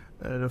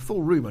 And in a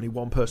full room, only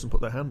one person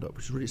put their hand up,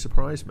 which really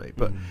surprised me.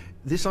 But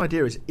this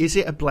idea is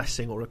it a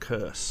blessing or a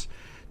curse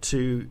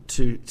to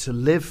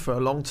live for a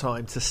long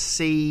time, to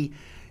see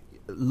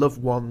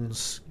loved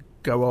ones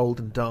go old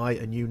and die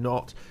and you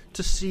not,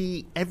 to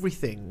see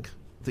everything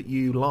that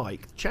you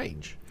like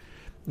change?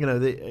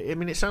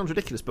 It sounds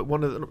ridiculous, but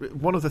one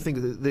of the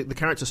things, the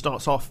character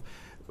starts off,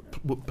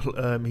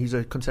 he's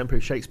a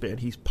contemporary Shakespeare, and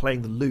he's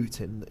playing the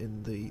lute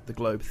in the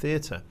Globe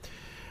Theatre,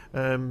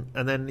 and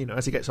then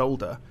as he gets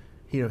older,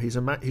 he's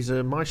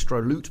a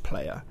maestro lute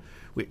player,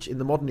 which in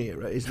the modern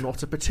era is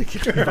not a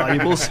particularly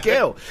valuable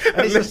skill.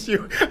 Unless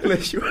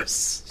you're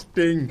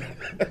Sting.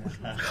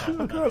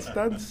 I can't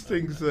stand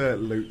Sting's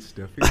lute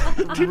stuff.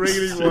 It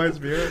really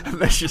winds me up.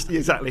 That's just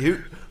exactly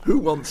who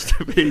wants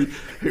to be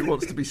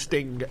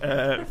Sting,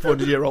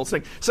 400-year-old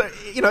Sting. So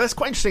that's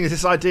quite interesting. Is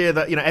this idea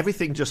that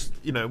everything just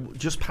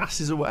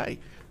passes away.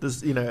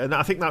 There's and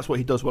I think that's what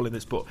he does well in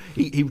this book.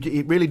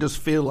 It really does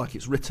feel like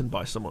it's written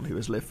by someone who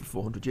has lived for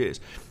 400 years,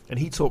 and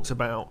he talks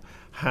about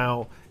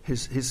how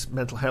his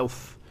mental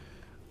health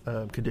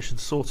condition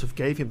sort of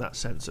gave him that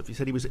sense of. He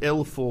said he was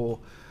ill for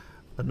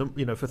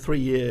 3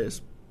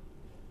 years,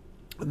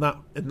 and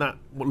that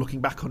looking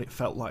back on it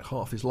felt like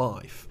half his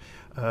life.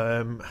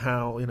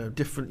 How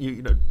different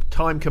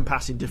time can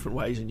pass in different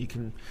ways, and you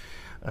can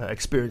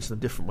experience them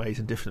different ways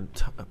in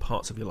different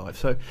parts of your life.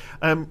 So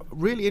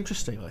really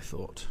interesting, I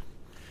thought.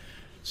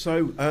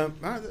 So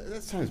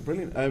that sounds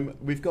brilliant.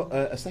 We've got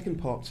a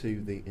second part to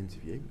the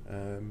interview.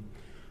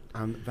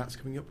 and that's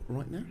coming up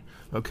right now.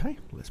 Okay,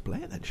 let's play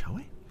it then, shall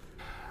we?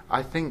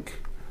 I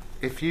think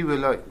if you were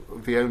like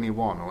the only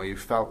one, or you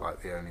felt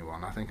like the only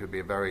one, I think it would be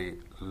a very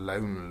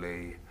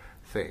lonely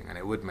thing, and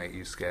it would make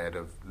you scared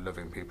of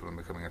loving people and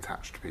becoming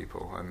attached to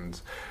people,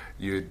 and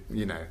you'd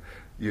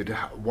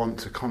want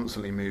to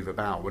constantly move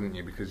about, wouldn't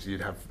you? Because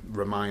you'd have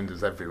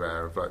reminders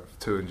everywhere of like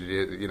 200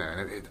 years,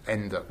 and it'd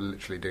end up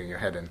literally doing your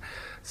head in.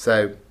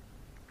 So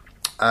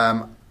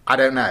I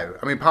don't know.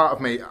 I mean, part of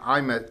me,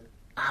 I'm an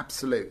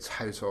absolute,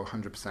 total,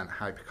 100%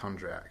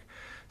 hypochondriac.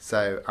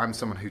 So I'm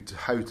someone who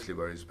totally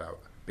worries about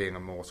being a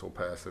mortal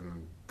person,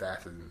 and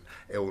death and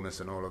illness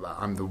and all of that.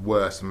 I'm the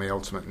worst and the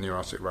ultimate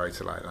neurotic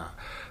writer like that.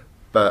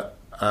 But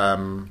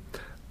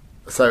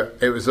so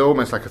it was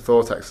almost like a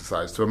thought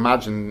exercise to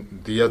imagine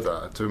the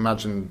other, to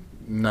imagine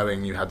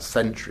knowing you had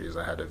centuries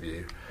ahead of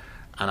you,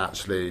 and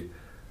actually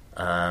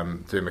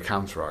doing a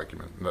counter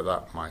argument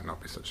that might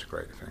not be such a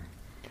great thing.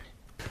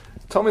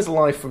 Tom is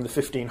alive from the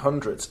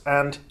 1500s,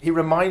 and he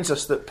reminds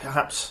us that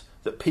perhaps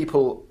that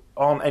people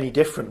aren't any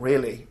different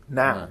really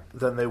now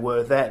than they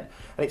were then,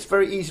 and it's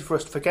very easy for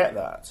us to forget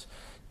that.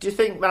 Do you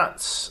think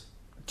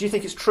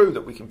it's true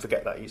that we can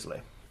forget that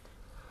easily?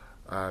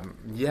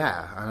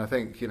 Yeah, and I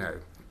think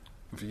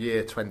the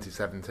year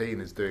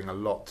 2017 is doing a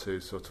lot to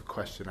sort of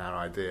question our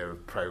idea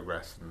of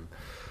progress and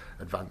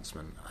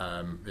advancement.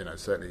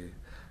 Certainly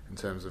in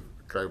terms of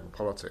global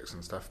politics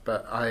and stuff.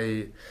 But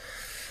I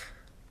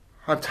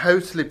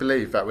totally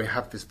believe that we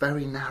have this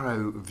very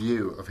narrow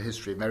view of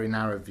history, very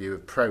narrow view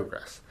of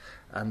progress.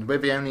 And we're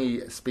the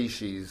only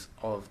species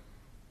of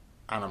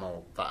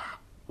animal that,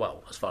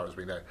 well, as far as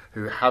we know,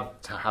 who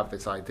have to have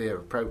this idea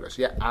of progress.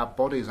 Yet our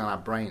bodies and our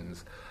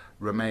brains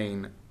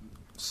remain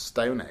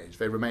Stone Age.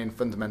 They remain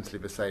fundamentally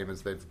the same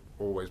as they've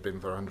always been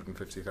for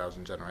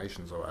 150,000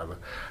 generations or whatever.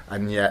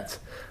 And yet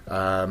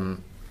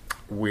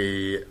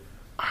we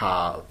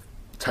have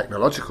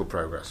technological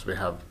progress, we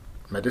have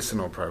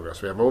medicinal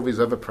progress, we have all these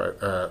other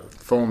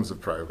forms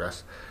of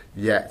progress,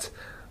 yet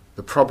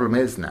the problem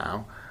is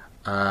now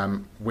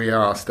we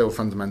are still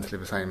fundamentally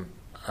the same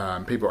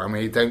people, and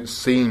we don't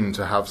seem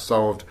to have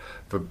solved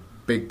the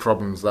big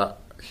problems that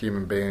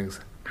human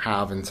beings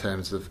have in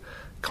terms of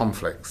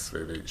conflicts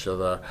with each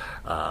other,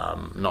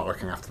 not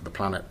looking after the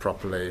planet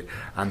properly.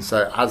 And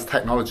so as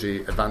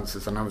technology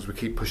advances and as we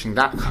keep pushing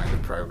that kind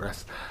of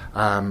progress,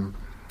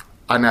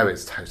 I know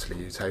it's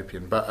totally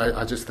utopian, but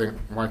I just think,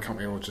 why can't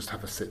we all just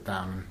have a sit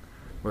down and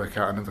work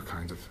out another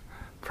kind of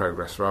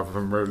progress rather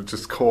than we're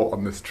just caught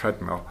on this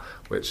treadmill,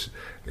 which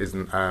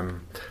isn't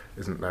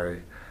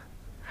very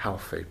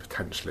healthy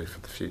potentially for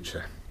the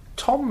future.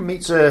 Tom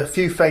meets a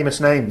few famous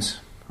names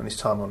on his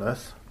time on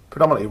Earth,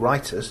 predominantly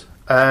writers,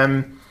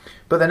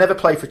 but they never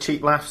play for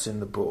cheap laughs in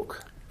the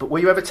book. But were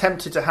you ever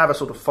tempted to have a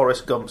sort of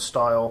Forrest Gump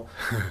style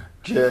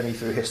journey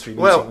through history?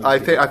 Well, I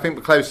think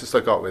the closest I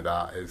got with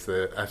that is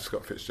the F.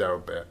 Scott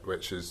Fitzgerald bit,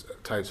 which is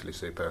totally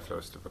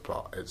superfluous to the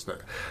plot. It's not,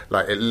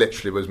 like, it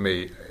literally was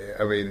me.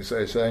 I mean,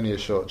 it's only a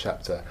short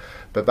chapter,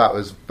 but that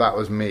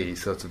was me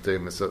sort of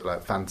doing the sort of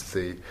like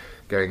fantasy,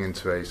 going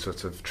into a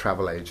sort of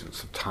travel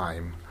agents of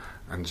time,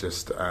 and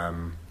just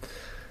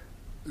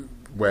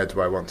where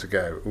do I want to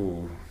go?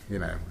 Ooh.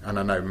 And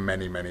I know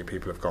many, many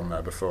people have gone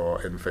there before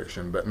in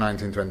fiction, but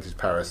 1920s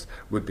Paris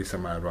would be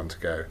somewhere I'd want to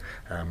go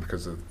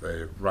because of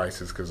the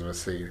writers, because of the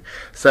scene.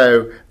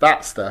 So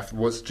that stuff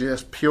was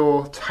just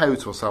pure,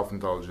 total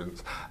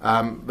self-indulgence.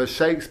 The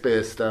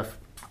Shakespeare stuff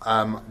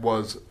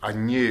was, I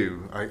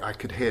knew, I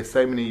could hear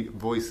so many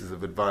voices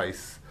of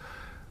advice,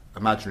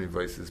 imaginary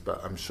voices,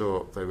 but I'm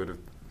sure they would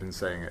have been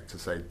saying it to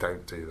say,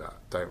 don't do that,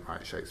 don't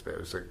write Shakespeare.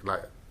 It was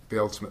like the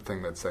ultimate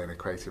thing they'd say in a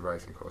creative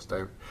writing course: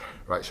 don't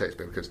write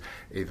Shakespeare, because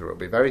either it'll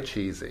be very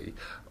cheesy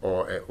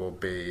or it will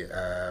be,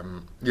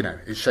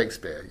 it's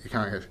Shakespeare. You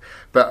can't have.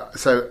 But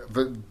so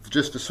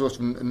just the sort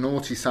of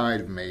naughty side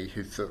of me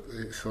who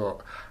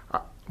thought,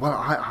 well,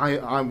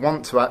 I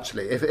want to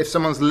actually, if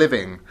someone's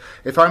living,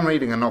 if I'm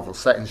reading a novel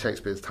set in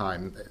Shakespeare's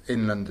time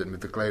in London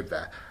with the Globe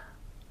there,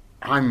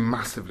 I'm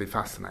massively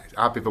fascinated.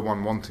 I'd be the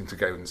one wanting to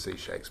go and see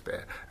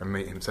Shakespeare and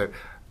meet him. So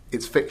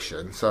it's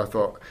fiction, so I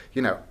thought,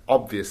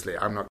 obviously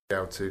I'm not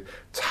able to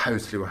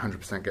totally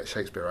 100% get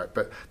Shakespeare right,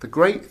 but the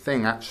great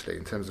thing actually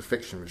in terms of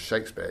fiction with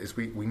Shakespeare is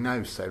we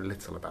know so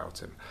little about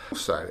him.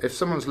 Also, if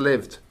someone's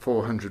lived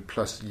 400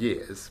 plus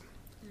years,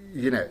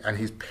 and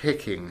he's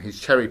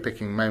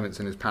cherry-picking moments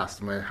in his past,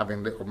 and we're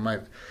having little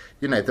moments,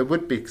 there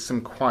would be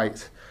some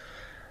quite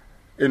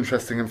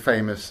interesting and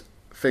famous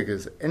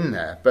figures in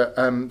there, but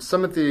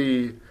some of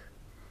the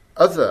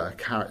other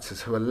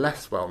characters who are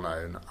less well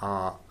known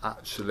are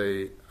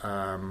actually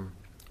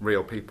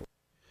real people.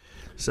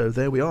 So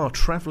there we are,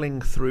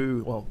 living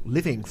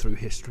through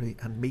history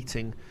and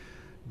meeting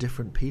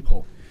different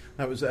people.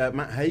 That was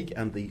Matt Haig,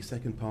 and the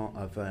second part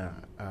of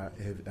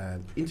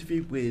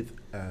interview with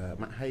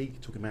Matt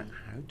Haig talking about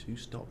how to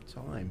stop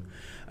time.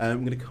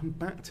 I'm going to come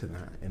back to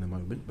that in a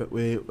moment, but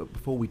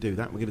before we do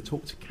that, we're going to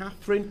talk to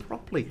Catherine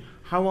properly.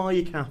 How are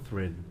you,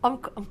 Catherine? I'm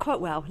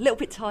quite well. A little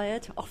bit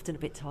tired, often a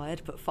bit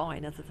tired, but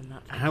fine other than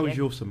that. How was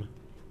your summer?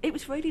 It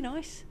was really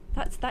nice.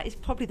 That is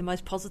probably the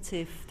most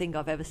positive thing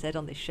I've ever said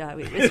on this show.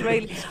 It was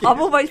really, I'm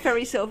almost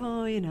very sort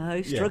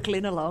of,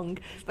 struggling along.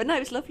 But no, it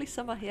was a lovely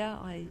summer. Yeah,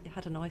 I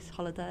had a nice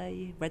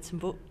holiday, read some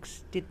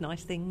books, did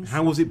nice things.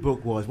 How was it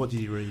book-wise? What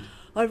did you read?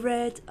 I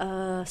read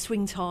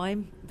Swing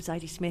Time, it was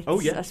Zadie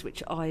Smith's,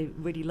 which I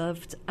really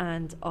loved,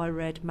 and I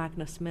read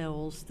Magnus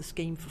Mill's The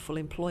Scheme for Full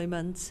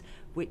Employment,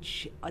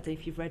 which I don't know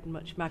if you've read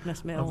much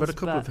Magnus Mills. I've read a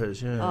couple of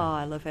his, yeah. Oh,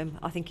 I love him.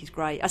 I think he's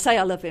great. I say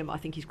I love him, I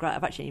think he's great.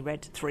 I've actually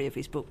read 3 of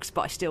his books,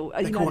 but I still...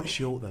 They're quite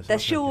short, though. They're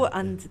short,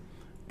 and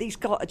he's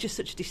got just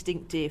such a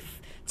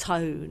distinctive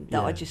tone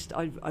that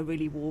I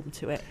really warm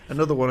to it.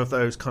 Another one of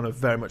those kind of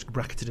very much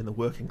bracketed in the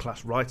working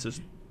class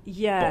writers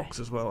box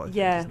as well, I think,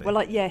 isn't well,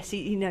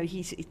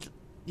 he's...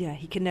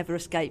 he can never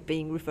escape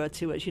being referred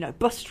to as,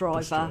 bus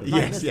driver,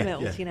 Magnus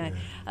Mills,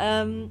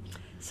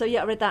 So,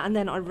 I read that, and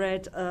then I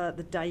read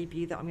the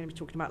debut that I'm going to be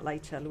talking about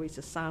later,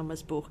 Luiza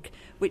Sauma's book,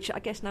 which I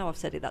guess now I've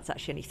said it, that's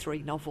actually only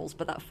 3 novels,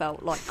 but that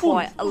felt like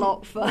quite a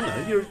lot for...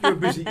 You're a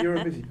busy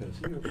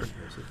person.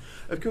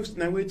 Of course,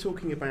 now we're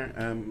talking about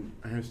How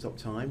to Stop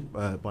Time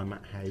by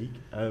Matt Haig.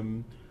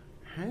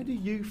 How do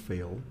you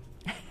feel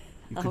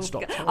you can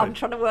stop time? I'm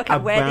trying to work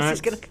out where this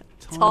is going to...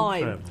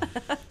 Time.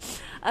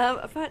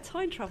 About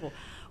time travel.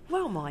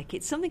 Well, Mike,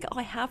 it's something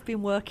I have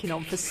been working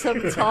on for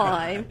some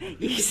time,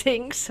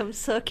 using some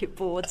circuit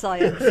boards. I'm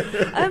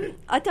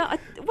not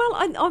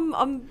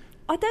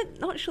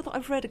sure that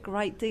I've read a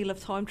great deal of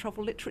time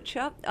travel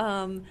literature.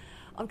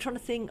 I'm trying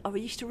to think. I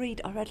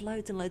read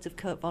loads and loads of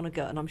Kurt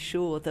Vonnegut, and I'm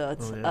sure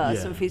that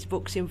some of his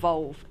books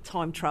involve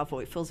time travel.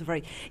 It feels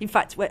in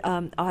fact,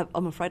 I'm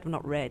afraid I've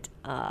not read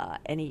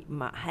any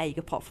Matt Haig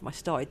apart from I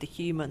started The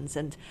Humans,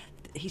 and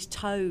his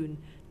tone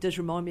does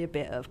remind me a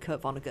bit of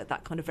Kurt Vonnegut,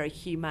 that kind of very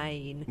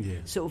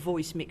humane sort of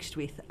voice mixed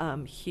with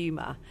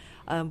humour.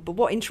 But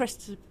what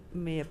interests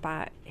me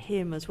about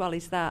him as well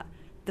is that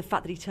the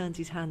fact that he turns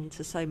his hand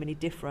to so many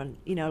different,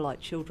 like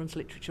children's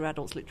literature,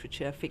 adults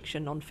literature,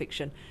 fiction,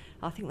 non-fiction.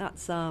 I think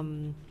that's,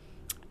 I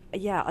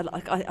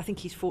think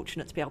he's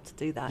fortunate to be able to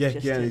do that.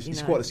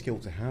 It's quite a skill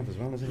to have as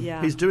well, isn't it?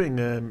 Yeah. He's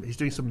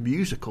doing some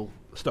musical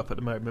stuff at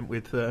the moment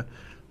with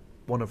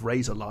one of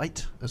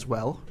Razorlight as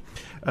well,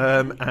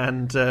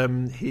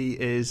 and he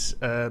is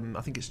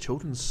I think it's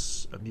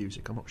children's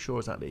music, I'm not sure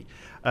exactly,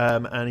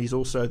 and he's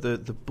also the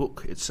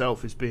book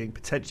itself is being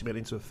potentially made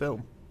into a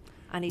film,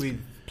 and he's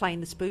playing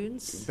the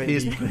spoons. He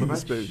is playing the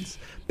spoons.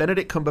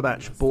 Benedict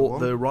Cumberbatch bought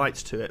the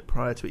rights to it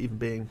prior to it even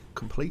being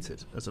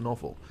completed as a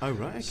novel. Oh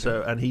right. Okay.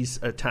 So, and he's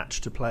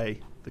attached to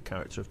play the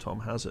character of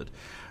Tom Hazard.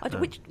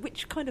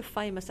 Which kind of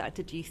famous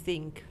actor do you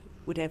think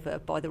would ever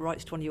buy the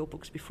rights to one of your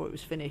books before it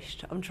was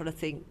finished? I'm trying to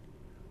think.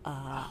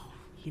 I'm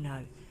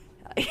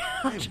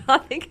trying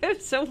to think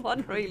of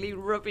someone really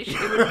rubbish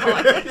who would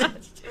buy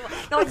it.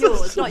 Not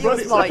yours,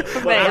 Mike,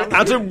 for me.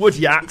 Adam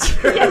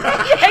Woodyat.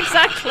 yeah,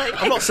 exactly.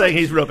 I'm not saying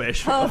he's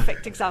rubbish.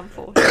 Perfect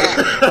example.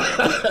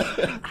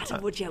 Yeah.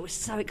 Adam Woodyat was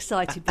so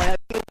excited by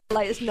the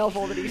latest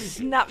novel that he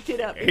snapped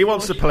it up. He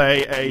wants to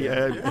play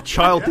a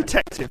child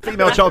detective,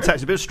 female child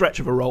detective. A bit of a stretch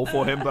of a role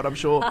for him, but I'm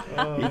sure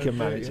he can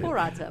manage it. Poor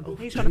Adam.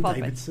 He's trying to pop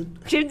it.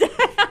 Jim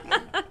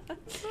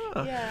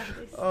Yeah,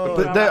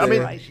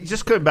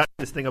 just coming back to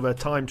this thing about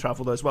time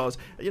travel though, as well as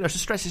to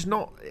stress he's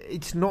not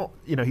he's not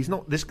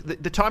this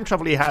the time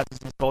travel he has is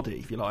his body,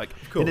 if you like,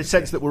 in the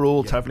sense that we're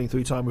all travelling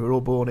through time. We were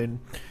all born in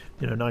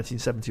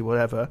 1970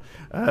 whatever,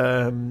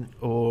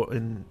 or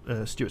in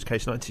Stuart's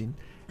case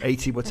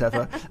 1980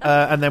 whatever,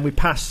 and then we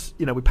pass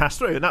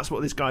through, and that's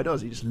what this guy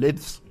does. He just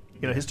lives.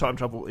 His time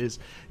travel is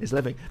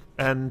living,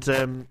 and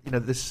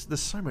there's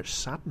so much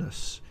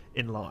sadness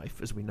in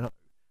life, as we know.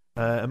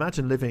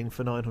 Imagine living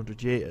for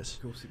 900 years.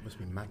 Of course, it must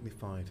be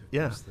magnified.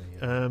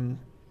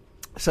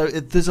 So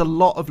there's a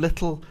lot of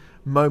little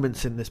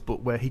moments in this book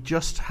where he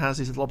just has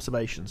his little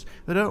observations.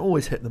 They don't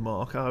always hit the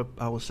mark, I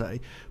will say,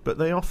 but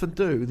they often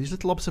do. These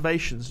little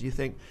observations, you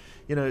think,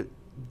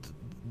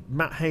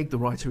 Matt Haig, the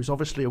writer, is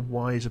obviously a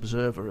wise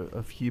observer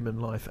of human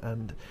life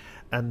and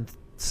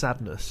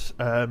sadness,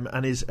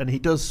 and he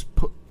does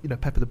put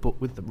pepper the book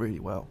with them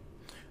really well.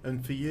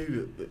 And for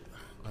you,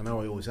 I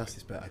know I always ask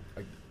this, but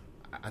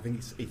I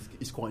think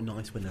it's quite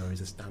nice when there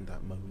is a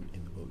standout moment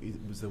in the book.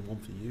 Was there one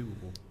for you?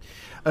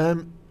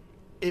 Or?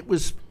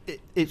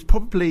 It's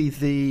probably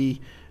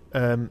the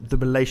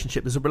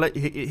relationship. There's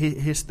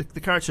the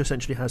character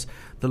essentially has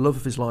the love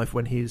of his life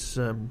when he's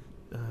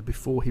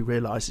before he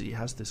realises he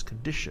has this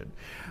condition,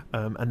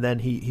 and then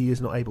he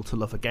is not able to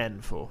love again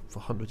for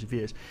hundreds of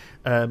years.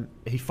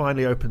 He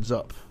finally opens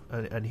up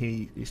and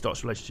he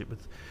starts a relationship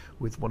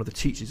with one of the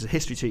teachers. He's a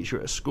history teacher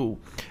at a school,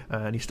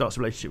 and he starts a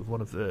relationship with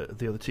one of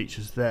the other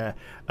teachers there,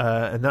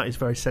 and that is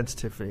very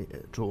sensitively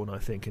drawn, I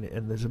think.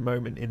 And there's a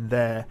moment in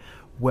there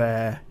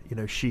where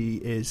she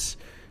is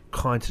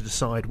trying to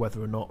decide whether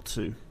or not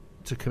to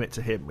commit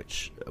to him,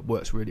 which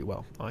works really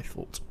well, I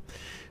thought.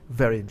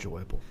 Very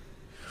enjoyable.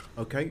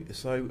 Okay,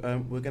 so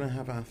we're going to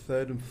have our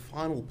third and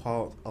final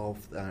part of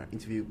our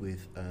interview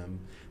with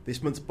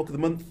this month's Book of the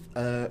Month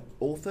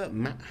author,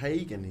 Matt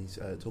Haig, and he's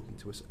talking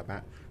to us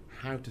about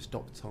How to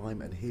Stop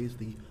Time, and here's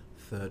the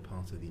third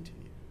part of the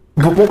interview.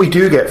 But what we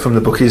do get from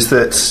the book is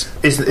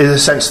a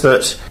sense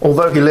that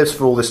although he lives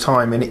for all this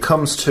time, and it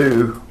comes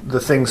to the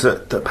things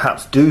that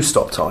perhaps do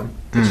stop time,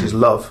 which is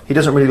love, he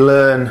doesn't really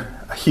learn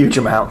a huge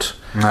amount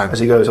as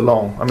he goes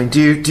along. I mean, do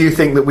you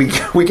think that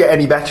we get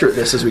any better at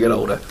this as we get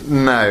older?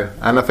 No,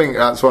 and I think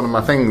that's one of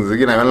my things,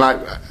 and like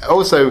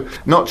also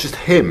not just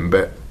him,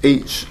 but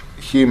each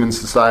human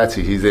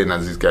society he's in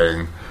as he's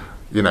going,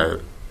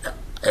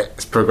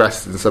 it's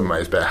progressed in some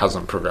ways, but it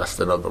hasn't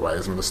progressed in other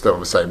ways, and there's still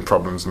the same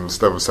problems, and there's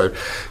still the same,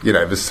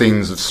 the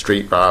scenes of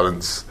street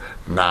violence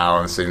now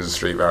and scenes of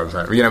street violence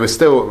now. We're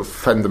still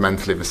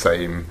fundamentally the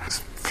same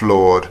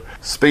flawed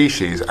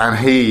species, and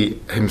he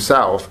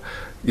himself,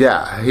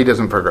 he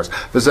doesn't progress.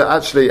 There's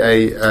actually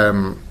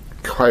a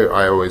quote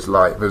I always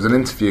like. There's an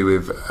interview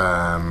with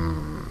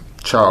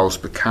Charles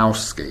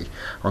Bukowski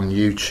on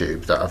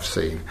YouTube that I've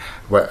seen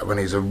when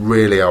he's a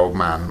really old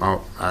man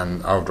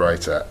and old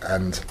writer,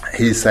 and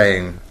he's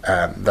saying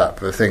that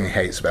the thing he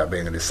hates about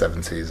being in his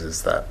 70s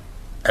is that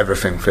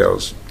everything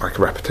feels like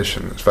a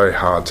repetition. It's very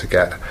hard to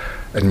get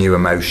a new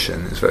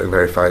emotion. It's very,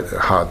 very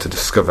hard to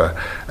discover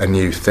a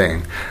new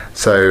thing.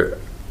 So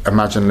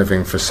imagine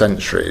living for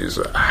centuries,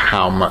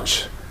 how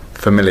much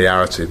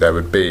familiarity there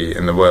would be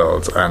in the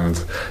world,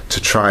 and to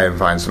try and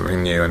find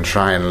something new and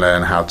try and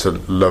learn how to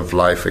love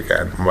life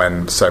again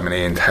when so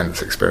many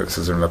intense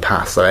experiences in the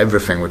past. So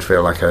everything would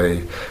feel like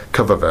a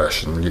cover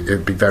version. It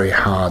would be very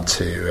hard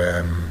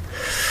to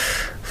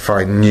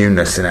find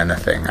newness in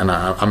anything, and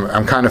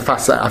I'm kind of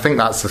fascinated. I think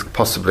that's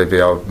possibly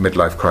the old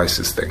midlife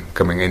crisis thing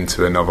coming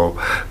into a novel,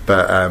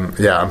 but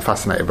I'm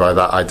fascinated by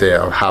that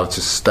idea of how to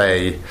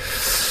stay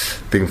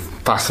being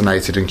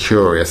fascinated and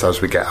curious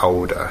as we get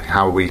older,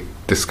 how we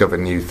discover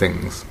new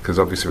things, because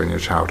obviously when you're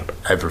a child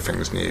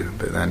everything's new,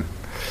 but then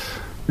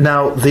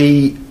now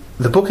the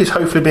book is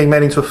hopefully being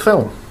made into a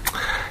film.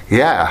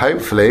 Yeah,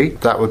 hopefully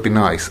that would be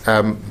nice.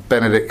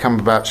 Benedict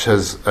Cumberbatch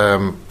has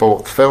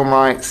bought the film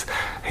rights.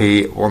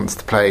 He wants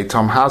to play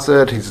Tom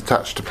Hazard. He's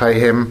attached to play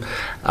him,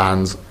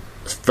 and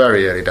it's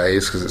very early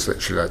days because it's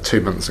literally like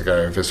 2 months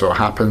ago this all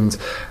happened,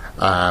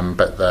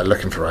 but they're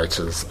looking for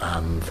writers.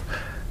 And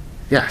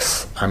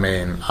yes, I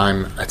mean,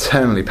 I'm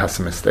eternally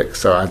pessimistic,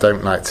 so I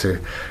don't like to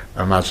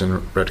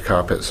imagine red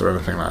carpets or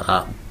anything like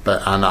that.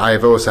 And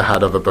I've also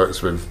had other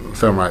books with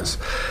film rights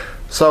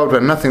sold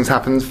when nothing's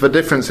happened. The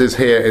difference is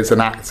here is an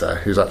actor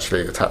who's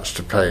actually attached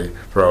to play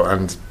the role,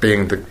 and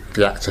being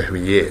the actor who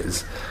he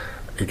is,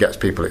 he gets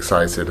people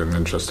excited and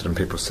interested, and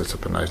people sit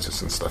up and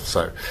notice and stuff.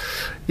 So,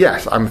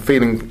 yes, I'm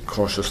feeling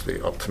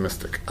cautiously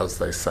optimistic, as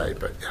they say,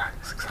 but yeah,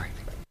 it's exciting.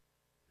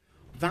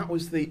 That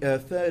was the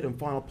third and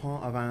final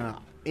part of our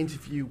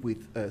interview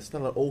with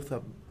stellar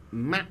author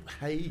Matt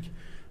Haig,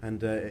 and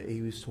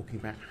he was talking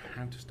about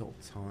how to stop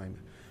time.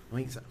 I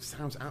mean, that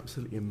sounds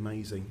absolutely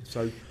amazing.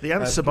 So the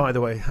answer, by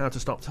the way, how to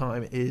stop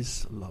time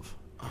is love.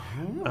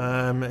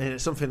 And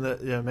it's something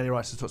that many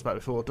writers have talked about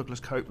before. Douglas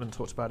Copeland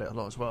talked about it a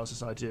lot as well, as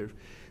this idea of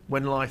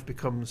when life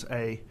becomes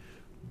a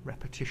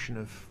repetition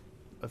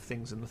of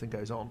things and nothing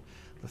goes on,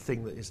 the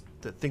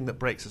thing that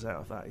breaks us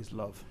out of that is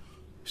love.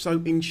 So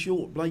in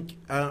short, Blake,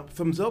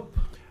 thumbs up?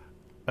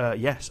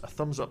 Yes, a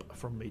thumbs up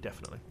from me,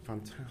 definitely.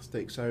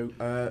 Fantastic.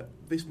 So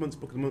this month's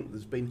book of the month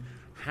has been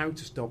How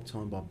to Stop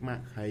Time by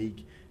Matt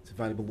Haig. It's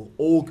available at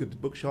all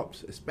good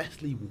bookshops,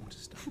 especially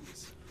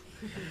Waterstones.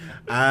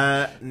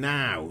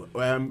 Now,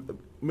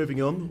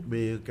 moving on,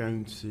 we're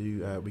going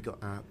to we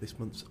got this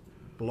month's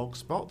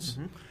blogspot.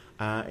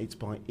 It's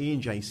by Ian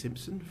J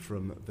Simpson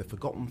from the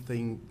Forgotten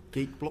Thing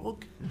Geek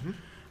blog,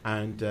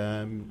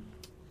 and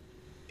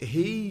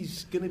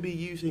he's going to be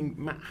using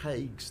Matt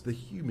Haig's The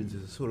Humans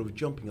as a sort of a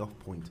jumping off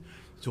point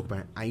to talk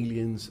about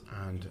aliens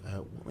and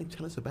what they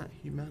tell us about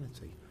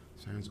humanity.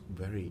 Sounds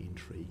very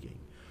intriguing.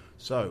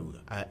 So,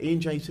 Ian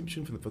J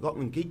Simpson from the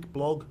Forgotten Geek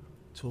blog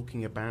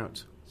talking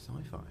about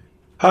sci-fi.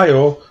 Hi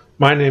all,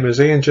 my name is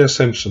Ian J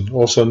Simpson,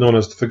 also known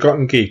as the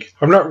Forgotten Geek.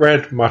 I've not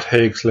read Matt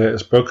Haig's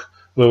latest book,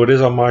 although it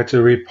is on my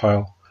to-read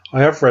pile.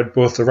 I have read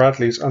both The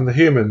Radleys and The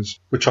Humans,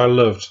 which I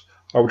loved.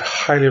 I would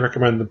highly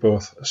recommend them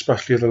both,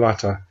 especially the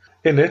latter.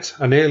 In it,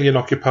 an alien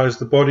occupies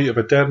the body of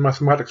a dead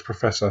mathematics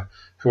professor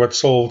who had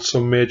solved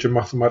some major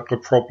mathematical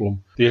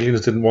problem the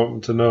aliens didn't want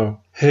him to know.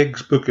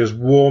 Haig's book is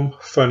warm,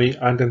 funny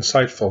and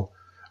insightful,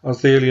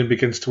 as the alien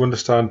begins to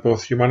understand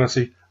both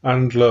humanity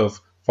and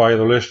love via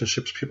the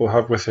relationships people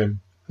have with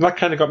him. And that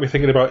kind of got me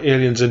thinking about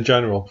aliens in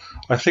general.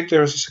 I think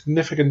there is a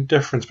significant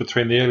difference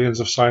between the aliens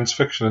of science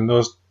fiction and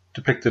those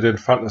depicted in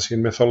fantasy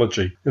and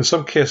mythology. In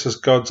some cases,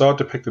 gods are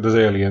depicted as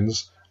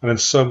aliens, and in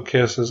some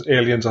cases,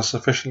 aliens are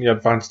sufficiently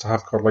advanced to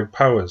have godlike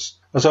powers.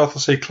 As Arthur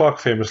C. Clarke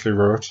famously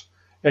wrote,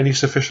 any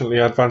sufficiently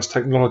advanced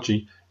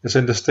technology is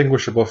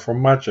indistinguishable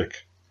from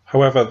magic.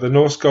 However, the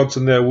Norse gods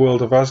in their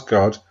world of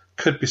Asgard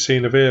could be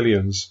seen as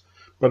aliens,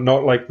 but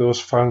not like those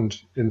found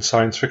in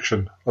science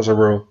fiction as a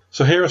rule.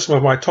 So here are some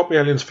of my top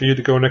aliens for you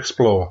to go and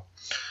explore.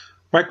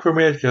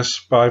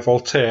 Micromegas by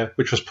Voltaire,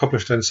 which was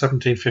published in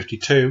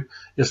 1752,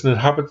 is an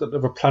inhabitant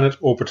of a planet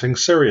orbiting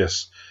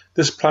Sirius.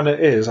 This planet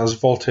is, as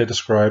Voltaire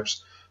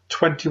describes,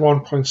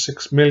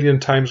 21.6 million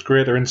times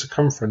greater in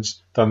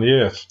circumference than the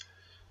Earth.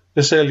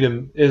 This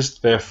alien is,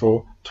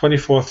 therefore,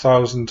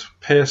 24,000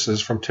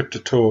 paces from tip to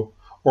toe,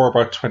 or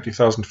about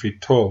 20,000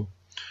 feet tall.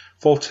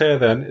 Voltaire,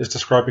 then, is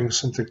describing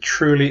something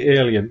truly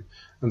alien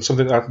and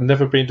something that had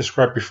never been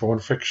described before in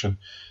fiction,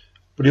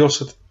 but he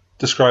also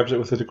describes it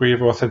with a degree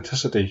of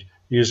authenticity,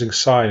 using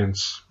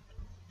science.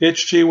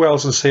 H.G.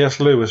 Wells and C.S.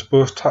 Lewis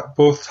both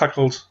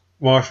tackled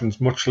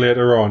Martians much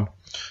later on.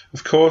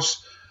 Of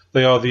course,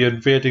 they are the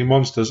invading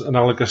monsters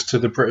analogous to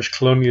the British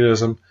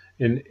colonialism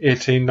in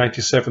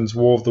 1897's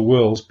War of the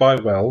Worlds by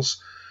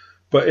Wells,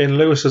 but in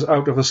Lewis's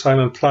Out of the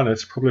Silent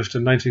Planet, published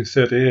in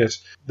 1938,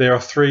 there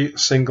are 3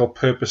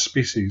 single-purpose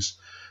species.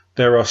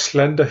 There are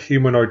slender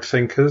humanoid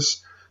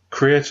thinkers,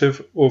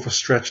 creative,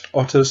 overstretched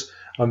otters,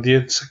 and the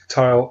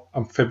insectile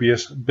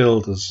amphibious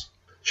builders.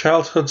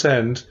 Childhood's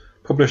End,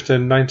 published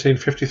in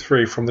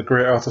 1953 from the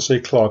Great Arthur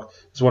C. Clarke,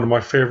 is one of my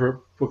favourite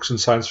books in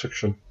science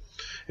fiction.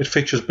 It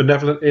features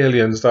benevolent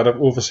aliens that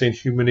have overseen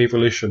human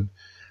evolution.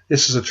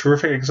 This is a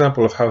terrific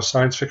example of how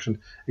science fiction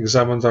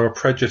examines our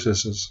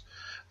prejudices.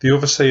 The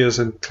overseers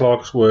in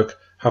Clarke's work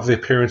have the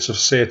appearance of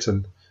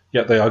Satan,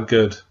 yet they are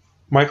good.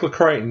 Michael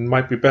Crichton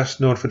might be best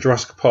known for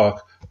Jurassic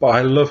Park, but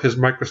I love his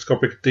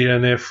microscopic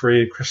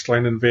DNA-free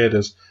crystalline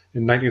invaders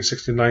in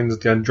 1969's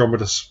The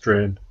Andromeda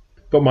Strain.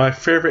 But my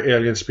favourite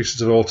alien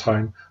species of all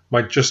time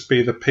might just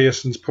be the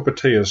Pearson's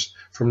Puppeteers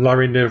from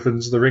Larry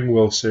Niven's The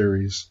Ringworld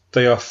series.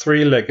 They are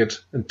 3-legged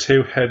and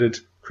 2-headed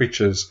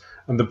creatures,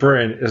 and the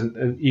brain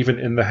isn't even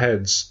in the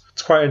heads.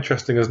 It's quite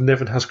interesting as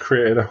Niven has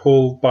created a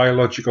whole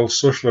biological,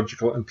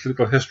 sociological and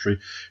political history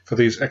for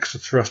these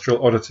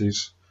extraterrestrial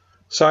oddities.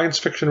 Science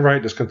fiction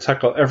writers can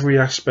tackle every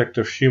aspect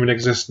of human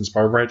existence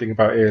by writing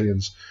about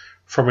aliens,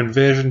 from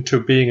invasion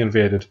to being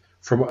invaded,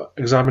 from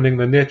examining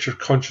the nature of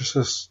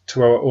consciousness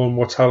to our own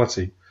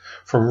mortality,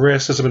 from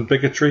racism and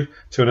bigotry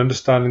to an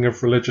understanding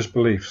of religious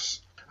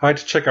beliefs. I had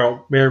to check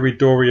out Mary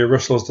Doria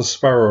Russell's The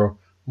Sparrow,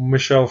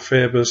 Michelle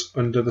Faber's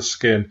Under the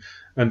Skin,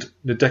 and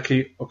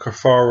Hideki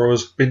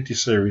Okafuro's Binti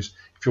series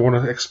if you want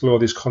to explore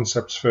these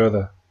concepts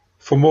further.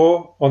 For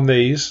more on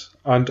these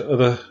and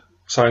other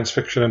science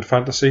fiction and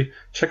fantasy,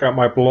 check out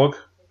my blog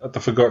at The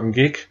Forgotten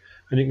Geek,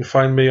 and you can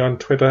find me on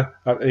Twitter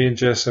at Ian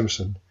J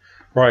Simpson.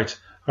 Right,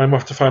 I'm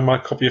off to find my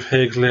copy of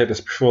Haig's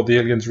latest before the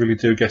aliens really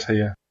do get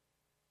here.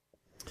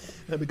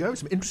 There we go,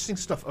 some interesting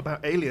stuff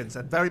about aliens,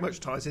 and very much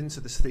ties into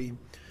this theme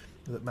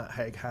that Matt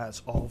Haig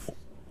has of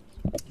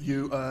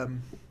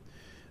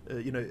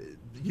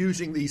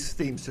using these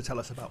themes to tell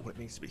us about what it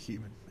means to be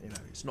human.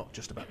 It's not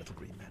just about little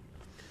green men.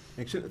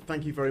 Excellent.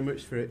 Thank you very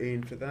much,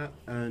 Ian, for that,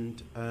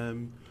 and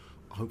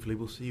hopefully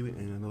we'll see you in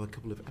another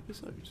couple of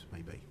episodes,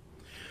 maybe.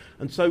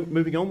 And so,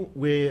 moving on,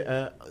 we've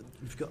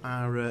got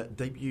our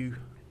debut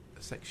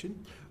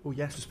section. Oh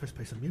yes, we're supposed to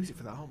play some music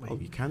for that, aren't we? Oh,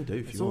 you can do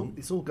if you want.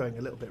 It's all going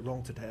a little bit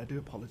wrong today. I do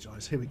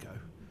apologise. Here we go.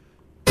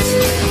 Do you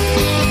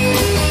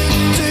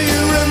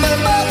remember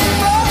the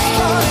first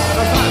time?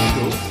 That's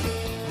cool.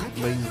 That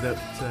means that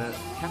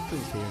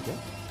Catherine's here again.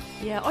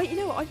 Yeah,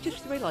 I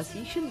just realised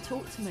you shouldn't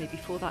talk to me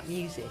before that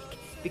music,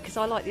 because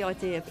I like the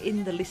idea of,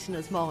 in the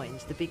listeners'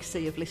 minds, the big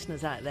sea of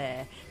listeners out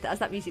there, that as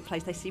that music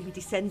plays, they see me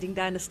descending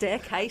down a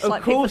staircase,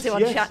 like people do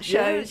on chat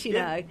shows, you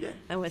know,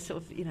 and we're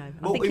sort of,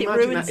 I think it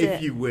ruins that,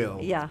 if you will,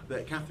 yeah,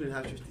 that Catherine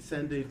has just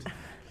descended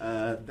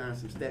down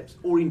some steps,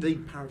 or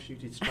indeed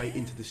parachuted straight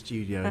into the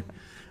studio.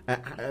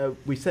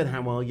 We said,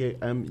 how are you?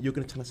 You're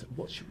going to tell us,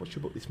 what's your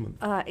book this month?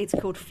 It's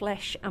called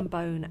Flesh and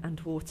Bone and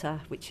Water,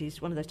 which is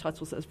one of those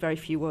titles that has very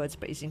few words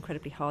but is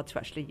incredibly hard to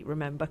actually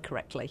remember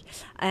correctly.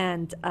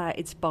 And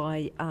it's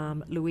by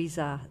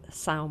Luiza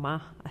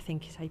Sauma, I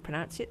think is how you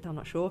pronounce it, I'm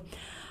not sure.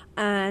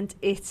 And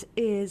it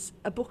is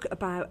a book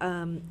about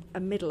a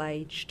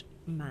middle-aged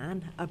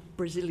man, a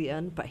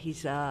Brazilian, but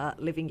he's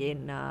living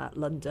in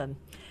London.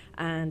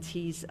 And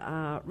he's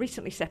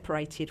recently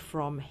separated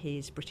from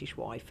his British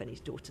wife, and his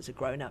daughters are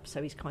grown up,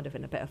 so he's kind of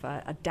in a bit of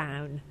a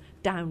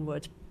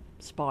downward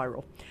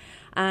spiral.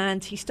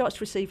 And he starts to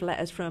receive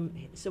letters from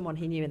someone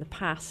he knew in the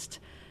past,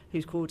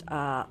 who's called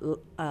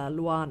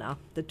Luana,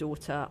 the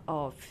daughter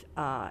of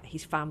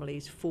his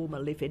family's former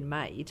live-in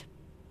maid.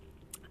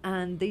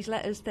 And these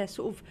letters,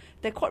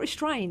 they're quite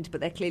restrained, but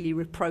they're clearly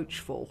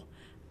reproachful.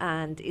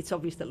 And it's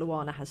obvious that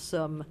Luana has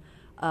some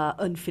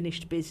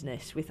unfinished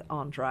business with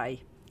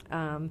Andre.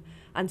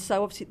 And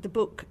so obviously the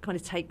book kind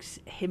of takes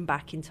him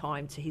back in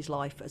time to his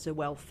life as a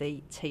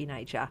wealthy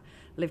teenager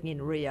living in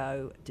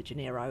Rio de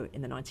Janeiro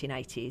in the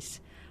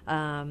 1980s.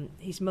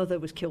 His mother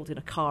was killed in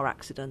a car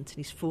accident,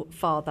 and his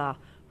father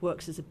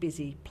works as a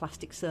busy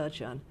plastic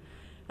surgeon.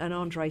 And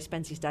Andre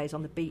spends his days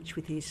on the beach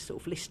with his sort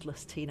of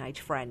listless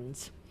teenage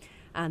friends.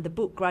 And the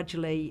book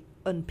gradually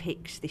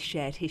unpicks this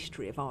shared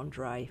history of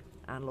Andre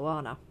and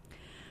Luana.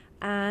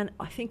 And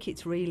I think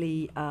it's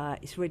really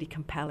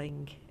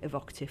compelling,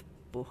 evocative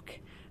book,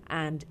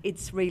 and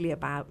it's really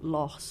about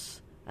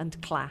loss and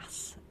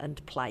class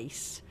and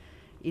place,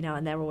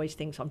 and there are always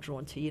things I'm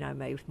drawn to,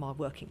 me with my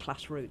working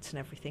class roots and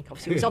everything.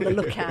 Obviously I was on the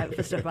lookout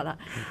for stuff like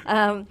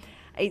that.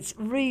 It's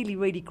really,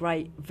 really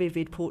great,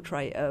 vivid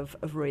portrait of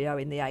Rio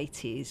in the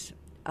 80s,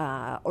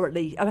 or at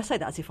least, I say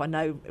that as if I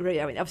know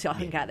Rio. I mean, obviously, I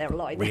hung out there a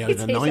lot. Rio in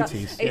the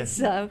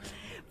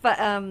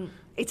 90s.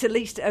 It's at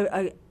least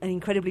an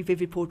incredibly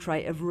vivid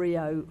portrait of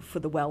Rio for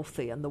the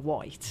wealthy and the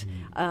white.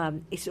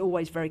 It's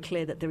always very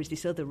clear that there is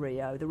this other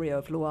Rio, the Rio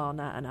of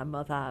Luana and her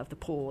mother, of the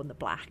poor and the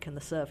black and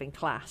the serving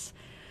class.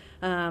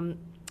 And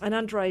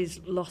Andre's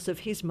loss of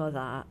his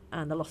mother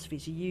and the loss of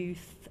his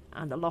youth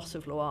and the loss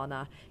of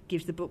Luana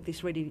gives the book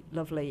this really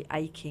lovely,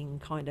 aching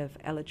kind of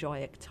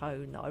elegiac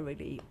tone that I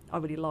really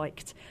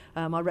liked.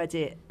 I read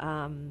it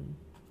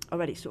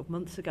sort of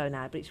months ago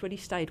now, but it's really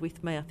stayed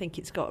with me. I think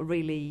it's got a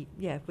really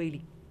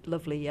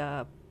lovely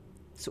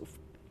sort of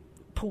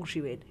pulls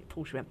you in.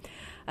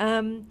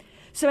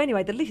 So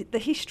anyway, the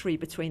history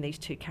between these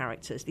two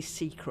characters, this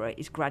secret,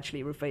 is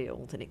gradually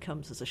revealed, and it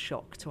comes as a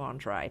shock to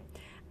Andre,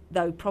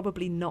 though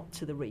probably not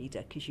to the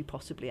reader, because you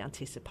possibly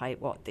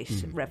anticipate what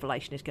this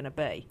revelation is going to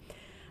be.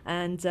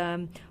 And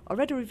I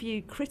read a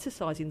review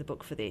criticising the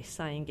book for this,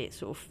 saying it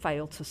sort of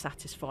failed to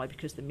satisfy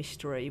because the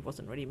mystery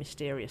wasn't really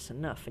mysterious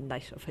enough, and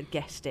they sort of had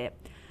guessed it.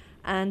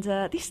 And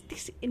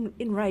this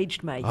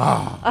enraged me.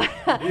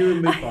 You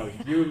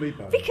and me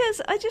both.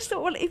 Because I just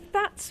thought, well, if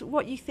that's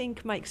what you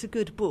think makes a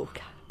good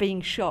book, being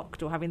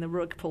shocked or having the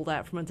rug pulled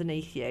out from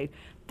underneath you,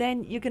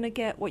 then you're going to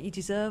get what you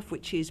deserve,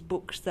 which is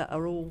books that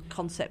are all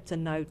concept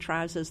and no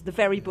trousers. The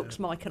very books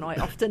Mike and I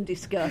often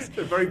discuss.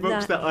 The very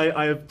books that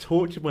I have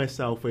tortured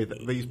myself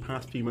with these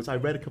past few months. I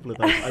read a couple of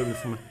those over the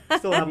summer.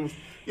 Still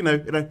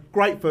haven't,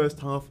 great first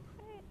half.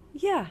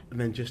 Yeah. And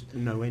then just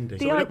no ending.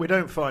 So we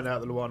don't find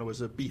out that Luana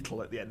was a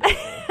beetle at the end of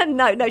it.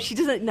 No, she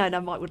doesn't. No,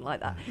 Mike wouldn't like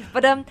that.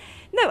 But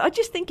no, I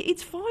just think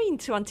it's fine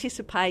to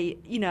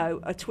anticipate,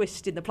 a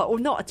twist in the plot, or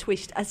not a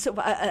twist, a sort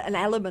of an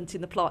element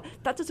in the plot.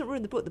 That doesn't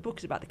ruin the book. The book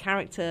is about the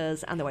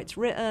characters and the way it's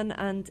written,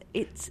 and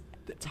it's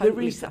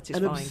totally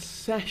satisfying. There is an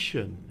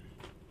obsession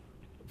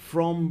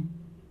from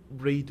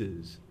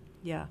readers.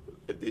 Yeah.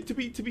 To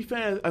be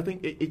fair, I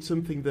think it's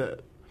something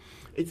that.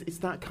 It's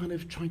that kind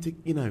of trying to,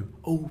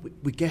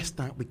 we guessed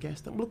that.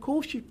 Well, of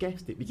course you've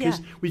guessed it, because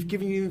we've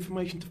given you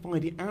information to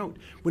find it out.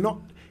 We're not,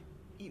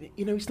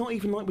 it's not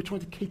even like we're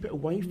trying to keep it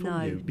away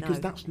from you, because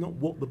that's not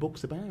what the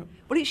book's about.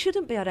 Well, it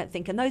shouldn't be, I don't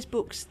think. And those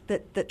books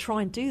that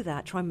try and do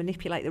that, try and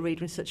manipulate the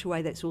reader in such a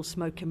way that it's all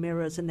smoke and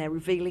mirrors and they're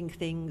revealing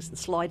things and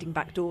sliding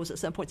back doors at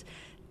certain points,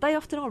 they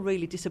often are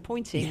really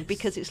disappointing,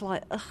 because it's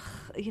like,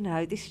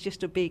 this is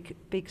just a big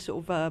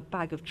sort of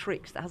bag of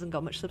tricks that hasn't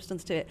got much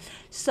substance to it.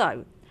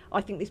 So I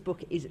think this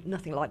book is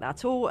nothing like that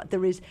at all.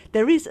 There is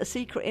a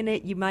secret in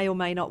it. You may or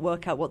may not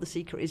work out what the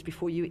secret is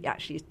before you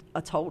actually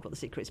are told what the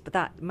secret is, but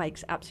that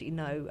makes absolutely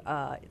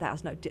that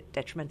has no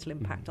detrimental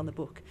impact on the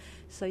book.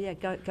 So yeah,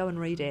 go and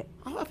read it.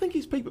 I think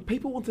it's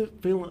people want to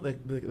feel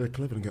like they're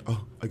clever and go,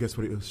 oh, I guess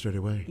what it was straight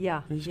away.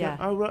 Yeah, and you go,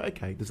 oh right,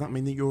 okay. Does that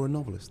mean that you're a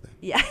novelist then?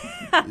 Yeah.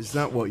 Is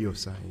that what you're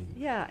saying?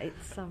 Yeah,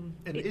 it's And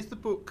is the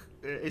book?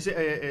 Is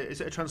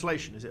it a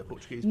translation? Is it a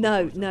Portuguese?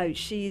 No.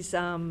 She's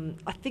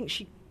I think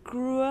she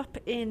grew up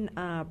in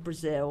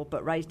Brazil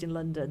but raised in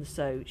London,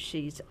 so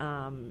she's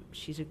a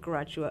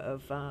graduate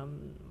of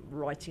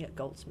writing at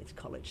Goldsmiths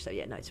College. So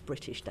yeah, no, it's a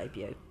British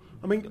debut.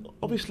 I mean,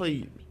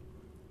 obviously,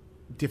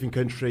 different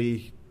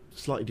country,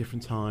 slightly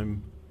different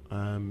time,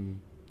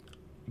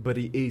 but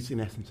it is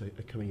in essence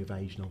a coming of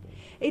age novel.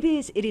 It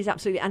is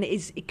absolutely, and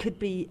it could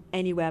be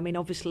anywhere. I mean,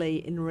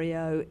 obviously in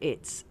Rio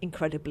it's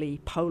incredibly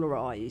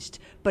polarised,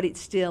 but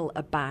it's still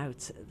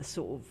about the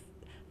sort of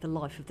the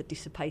life of the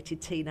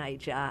dissipated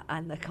teenager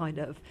and the kind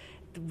of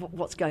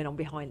what's going on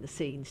behind the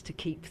scenes to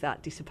keep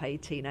that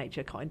dissipated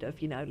teenager kind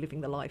of, living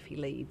the life he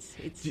leads.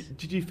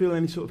 Did you feel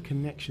any sort of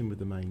connection with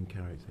the main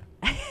character?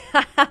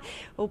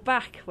 Well,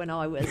 back when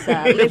I was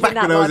living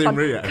that life on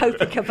Rio.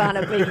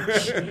 Copacabana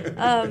Beach.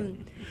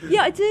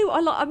 Yeah, I do.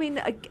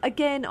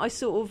 Again, I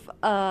sort of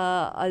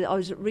I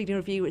was reading a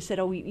review which said,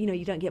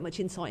 you don't get much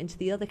insight into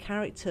the other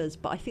characters,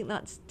 but I think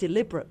that's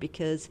deliberate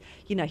because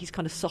he's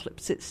kind of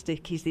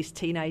solipsistic. He's this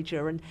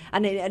teenager, and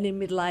in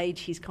middle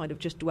age he's kind of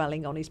just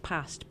dwelling on his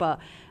past. But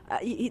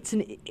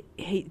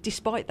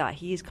despite that,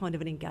 he is kind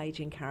of an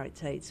engaging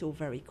character. It's all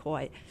very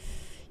quite,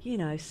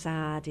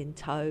 sad in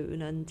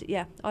tone, and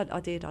yeah, I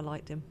did. I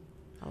liked him.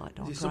 I liked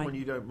Andre. Is he someone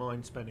you don't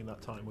mind spending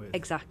that time with?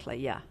 Exactly.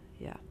 Yeah.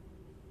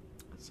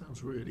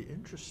 Sounds really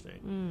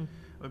interesting.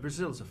 I mean,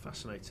 Brazil's a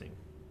fascinating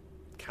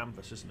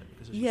canvas, isn't it?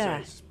 Because as you say,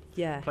 it's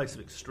a place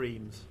of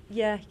extremes.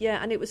 Yeah,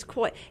 and it was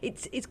quite.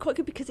 It's quite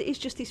good because it is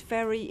just this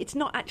very. It's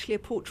not actually a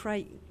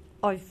portrait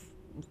I've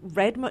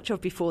read much of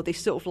before. This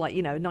sort of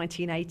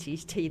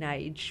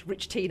 1980s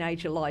rich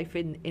teenager life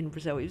in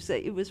Brazil.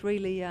 It was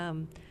really.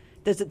 There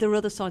are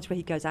other sides where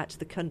he goes out to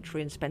the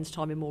country and spends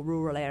time in more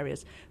rural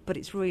areas, but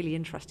it's really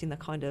interesting the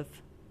kind of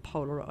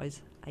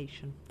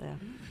polarisation there.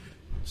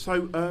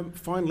 So,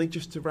 finally,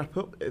 just to wrap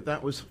up,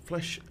 that was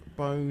Flesh,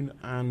 Bone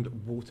and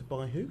Water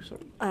by who,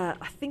 sorry? I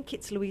think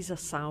it's Luiza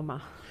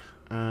Sauma.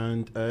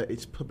 And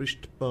it's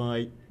published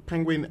by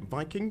Penguin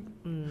Viking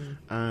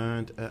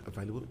and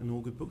available in all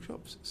good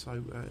bookshops.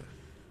 So,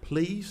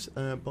 please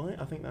buy it.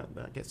 I think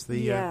that gets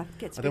the.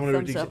 Gets I don't want to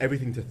reduce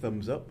everything to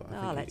thumbs up. But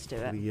I think let's do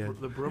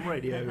it. The Brum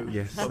Radio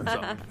yes. thumbs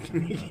up.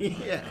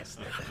 Yes.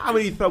 How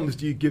many thumbs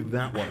do you give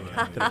that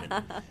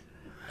one?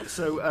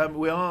 So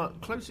we are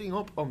closing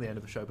up on the end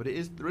of the show, but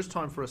there is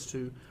time for us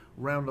to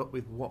round up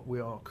with what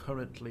we are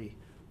currently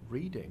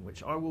reading,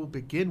 which I will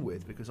begin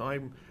with because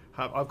I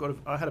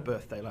had a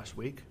birthday last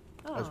week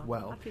as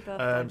well. Happy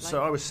birthday,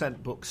 so I was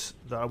sent books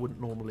that I wouldn't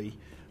normally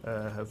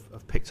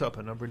have picked up,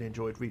 and I've really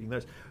enjoyed reading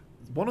those.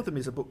 One of them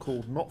is a book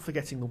called Not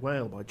Forgetting the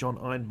Whale by John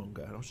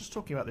Ironmonger, and I was just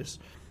talking about this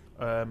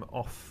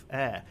off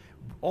air.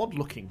 Odd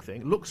looking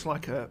thing, looks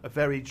like a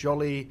very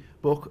jolly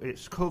book.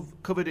 It's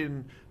covered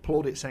in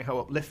plaudits saying how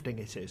uplifting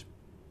it is.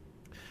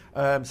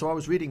 So I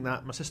was reading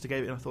that, my sister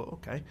gave it, and I thought,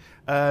 okay,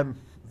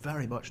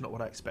 very much not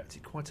what I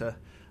expected. Quite a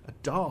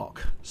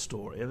dark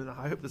story, and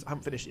I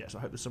haven't finished it yet, so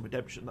I hope there's some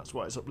redemption. That's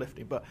why it's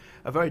uplifting, but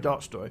a very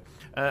dark story.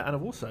 And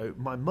I've also,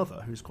 my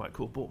mother, who's quite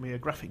cool, bought me a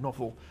graphic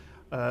novel,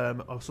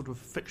 a sort of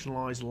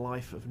fictionalised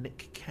life of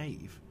Nick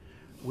Cave,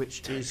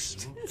 which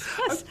is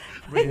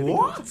really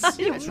good.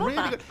 Yeah, it's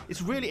really good.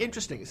 It's really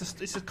interesting.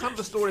 It's a kind of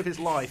the story of his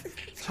life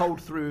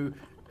told through,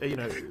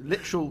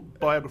 literal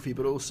biography,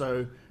 but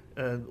also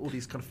all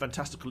these kind of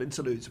fantastical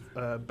interludes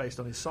based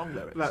on his song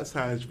lyrics. That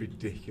sounds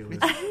ridiculous.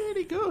 It's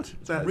really good.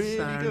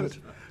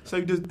 Good. So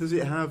does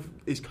it have?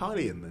 Is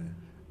Kylie in there?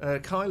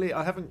 Kylie,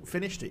 I haven't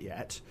finished it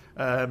yet,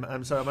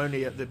 and so I'm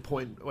only at the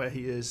point where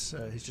he is.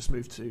 He's just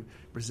moved to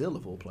Brazil,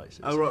 of all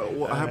places. Oh right.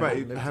 Well, how about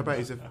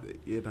his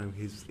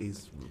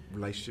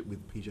relationship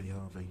with PJ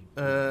Harvey?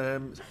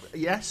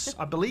 Yes,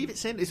 I believe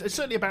it's in. It's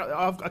certainly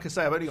about. Like I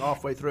say, I'm only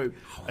halfway through,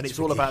 and it's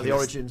all about the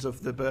origins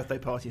of the birthday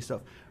party and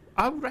stuff.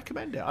 I would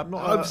recommend it. I'm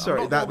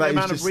sorry, that is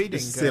just of reading,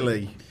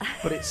 silly.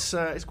 But it's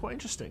quite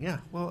interesting. Yeah.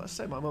 Well, I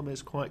say my mum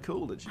is quite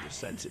cool that she just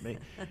sent it me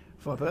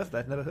for my birthday.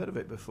 I'd never heard of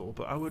it before,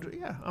 but I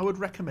would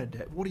recommend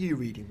it. What are you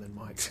reading then,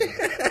 Mike?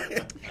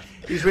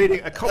 He's reading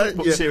a comic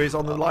book series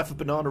on the life of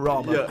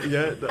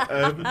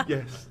Bananarama.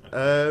 Yes.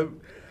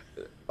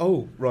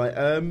 Oh right.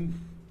 I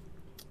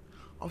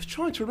was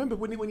trying to remember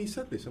when you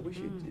said this. I wish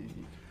you'd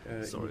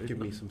give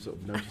me some sort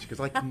of notice because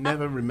I can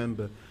never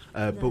remember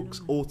books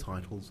or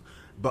titles.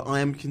 But I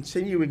am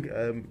continuing,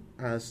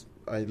 as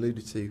I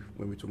alluded to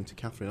when we were talking to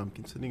Catherine, I'm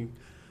continuing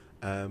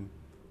on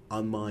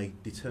my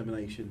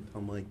determination,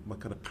 on my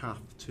kind of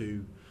path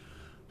to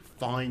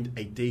find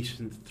a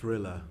decent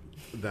thriller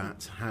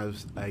that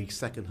has a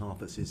second half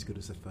that's as good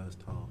as the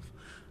first half.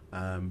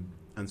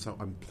 And so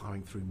I'm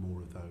ploughing through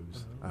more of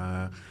those.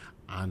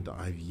 And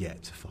I've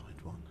yet to find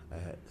one.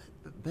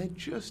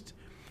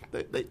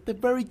 They're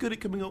very good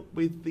at coming up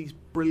with these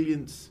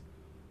brilliant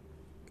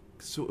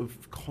sort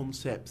of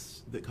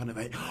concepts that kind of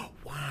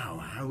wow,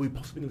 how are we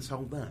possibly going to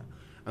solve that?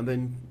 And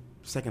then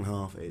second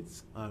half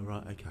it's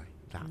right, okay,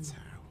 that's how.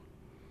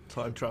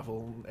 Time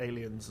travel,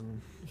 aliens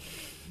and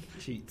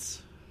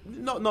cheats.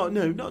 Not so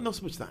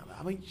much that.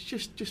 I mean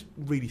just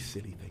really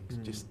silly things,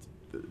 just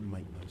that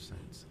make no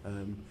sense.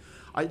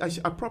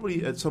 I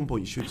probably at some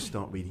point should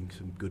start reading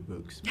some good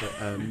books, but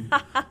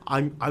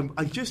I'm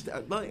just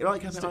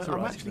like I said,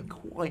 I'm actually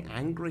quite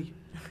angry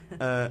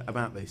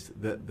about this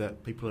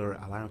that people are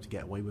allowed to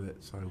get away with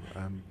it. So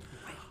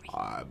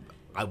I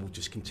will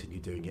just continue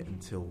doing it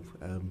until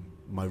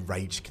my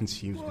rage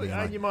consumes me.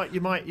 Yeah, you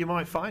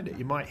might find it.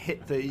 You might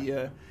hit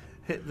the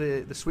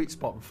sweet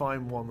spot and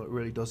find one that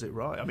really does it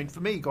right. I mean,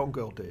 for me, Gone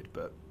Girl did,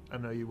 but I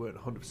know you weren't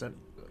 100%.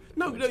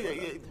 No.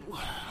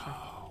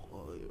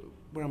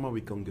 Where am I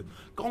with Gone Girl?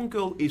 Gone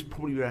Girl is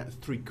probably about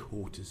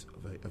 3/4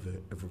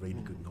 of a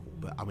really good novel,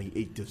 but I mean,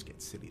 it does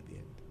get silly at the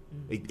end.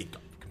 It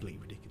got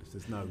completely ridiculous.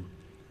 There's no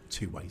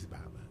two ways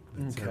about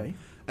that. But, okay.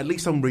 At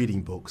least I'm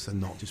reading books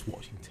and not just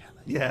watching telly.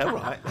 Yeah,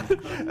 right.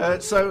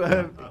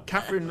 So,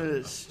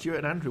 Catherine, Stuart,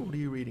 and Andrew, what are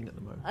you reading at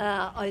the moment?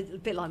 A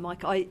bit like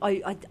Mike, I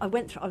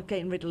went through. I was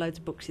getting rid of loads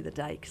of books the other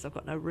day because I've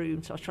got no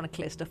room, so I was trying to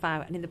clear stuff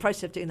out. And in the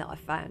process of doing that, I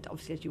found,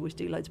 obviously, as you always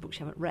do, loads of books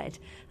you haven't read,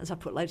 and so I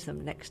put loads of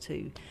them next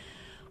to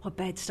my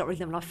bed to start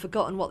reading them, and I've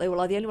forgotten what they were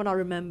like. The only one I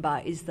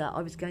remember is that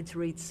I was going to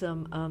read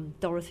some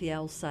Dorothy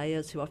L.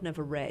 Sayers, who I've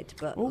never read,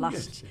 but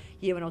last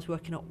year when I was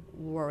working at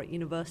Warwick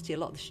University, a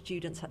lot of the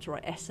students had to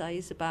write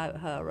essays about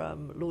her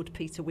Lord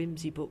Peter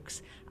Wimsey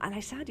books, and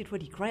they sounded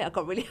really great. I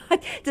got really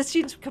the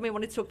students would come in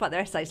wanted to talk about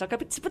their essays. Like,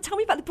 but tell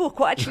me about the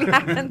book. What actually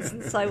happens?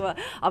 And so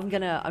I'm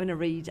gonna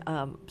read.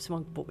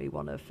 Someone bought me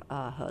one of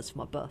hers for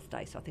my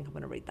birthday, so I think I'm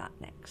going to read that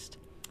next.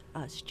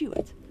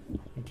 Stuart.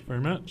 Thank you very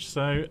much.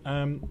 So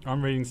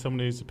I'm reading someone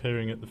who's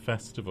appearing at the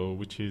festival,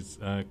 which is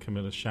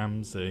Camilla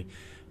Shamsi,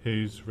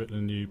 who's written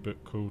a new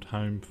book called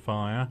Home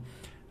Fire,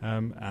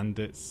 and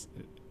it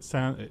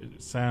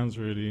sounds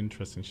really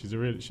interesting. She's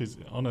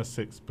on her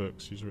 6th book.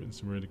 She's written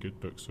some really good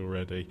books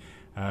already,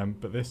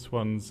 but this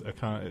one's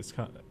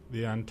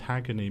the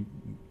Antigone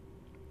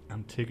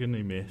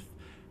myth,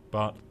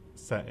 but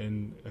set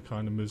in a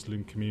kind of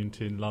Muslim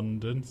community in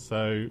London.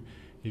 So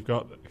you've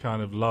got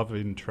kind of love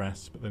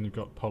interest, but then you've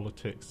got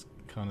politics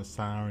kind of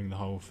souring the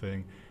whole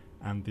thing,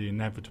 and the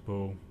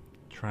inevitable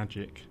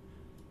tragic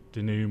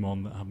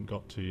denouement that I haven't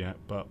got to yet.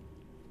 But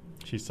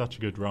she's such a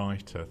good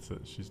writer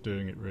that she's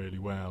doing it really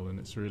well, and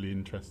it's really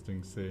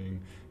interesting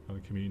seeing other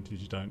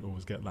communities you don't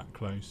always get that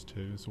close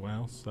to as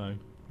well. So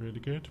really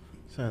good.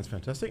 Sounds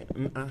fantastic.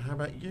 How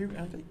about you,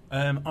 Andy?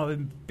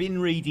 I've been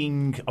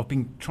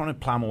trying to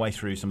plough my way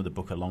through some of the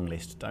Booker long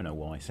list. Don't know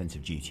why, sense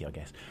of duty, I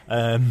guess.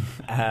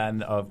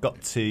 And I've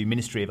got to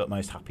Ministry of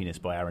Utmost Happiness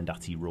by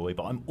Arundhati Roy,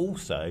 but I'm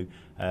also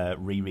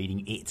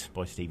rereading It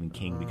by Stephen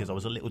King because I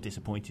was a little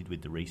disappointed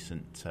with the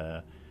recent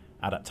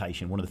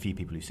adaptation. One of the few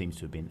people who seems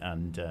to have been,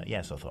 and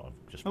yes, I thought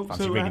I'd just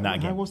fancy reading that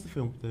again. How was the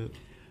film?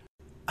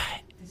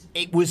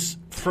 It was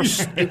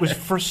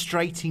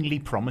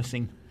frustratingly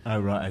promising. Oh,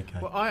 right, okay.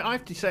 Well, I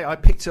have to say, I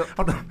picked up...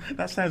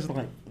 That sounds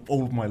like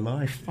all of my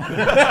life.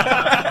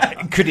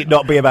 Could it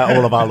not be about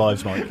all of our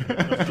lives, Mike?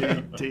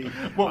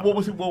 What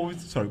was it?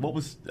 Sorry, what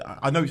was...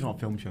 I know it's not a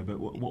film show, but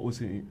what was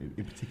it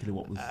in particular?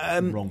 What was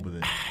wrong with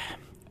it?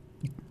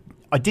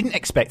 I didn't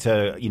expect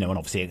and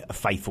obviously a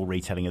faithful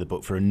retelling of the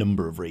book for a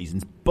number of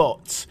reasons,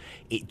 but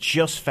it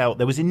just felt...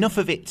 There was enough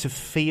of it to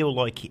feel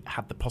like it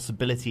had the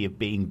possibility of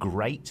being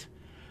great,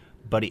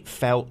 but it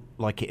felt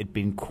like it had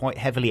been quite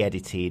heavily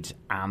edited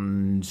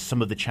and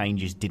some of the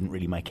changes didn't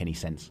really make any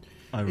sense.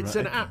 It's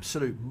an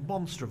absolute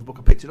monster of a book.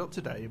 I picked it up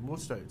today in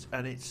Waterstones,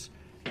 and it's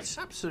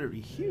absolutely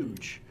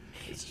huge.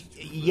 It's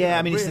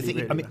the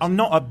thing. Really I'm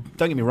not.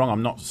 Don't get me wrong.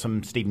 I'm not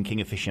some Stephen King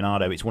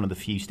aficionado. It's one of the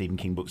few Stephen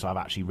King books I've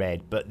actually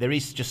read. But there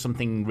is just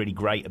something really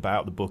great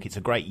about the book. It's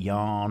a great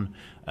yarn,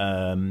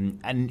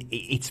 and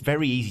it's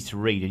very easy to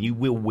read, and you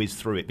will whiz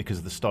through it because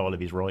of the style of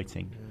his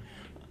writing. Yeah.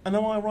 And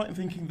am I right in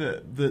thinking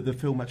that the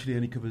film actually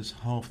only covers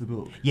half the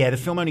book? Yeah, the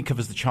film only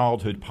covers the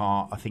childhood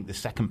part. I think the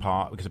second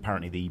part, because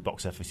apparently the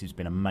box office has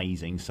been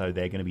amazing, so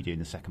they're going to be doing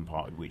the second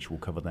part, which will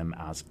cover them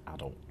as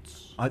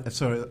adults. I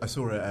saw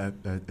a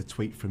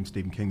tweet from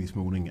Stephen King this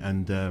morning,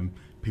 and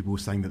people were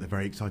saying that they're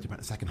very excited about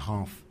the second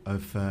half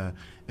of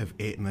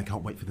it, and they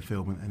can't wait for the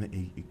film. And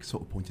he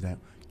sort of pointed out,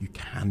 you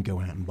can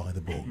go out and buy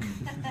the book.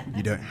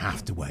 You don't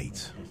have to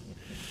wait.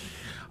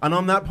 And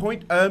on that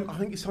point, I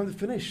think it's time to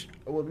finish.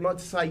 I would like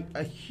to say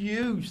a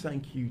huge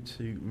thank you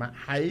to Matt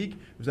Haig,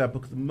 who's our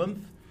Book of the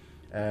Month,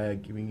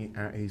 giving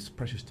out his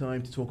precious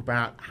time to talk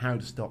about How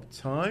to Stop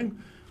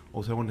Time.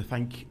 Also, I want to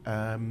thank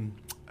our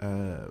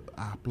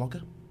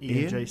blogger,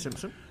 Ian J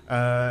Simpson,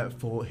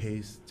 for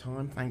his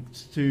time.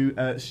 Thanks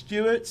to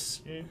Stuart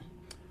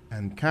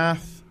and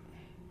Kath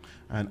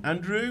and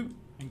Andrew.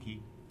 Thank you.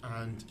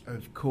 And,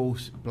 of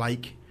course,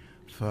 Blake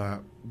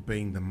for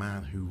being the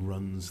man who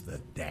runs the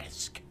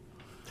desk.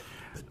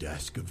 The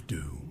Desk of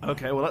Doom.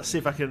 Okay, well, let's see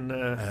if I can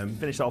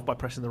finish that off by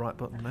pressing the right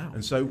button now.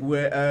 And so,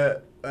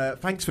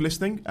 thanks for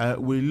listening.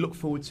 We look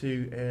forward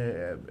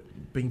to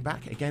being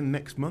back again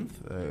next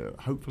month.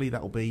 Hopefully,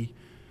 that'll be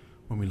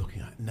when we're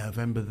looking at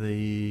November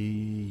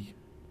the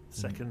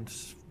second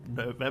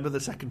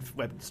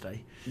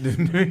Wednesday.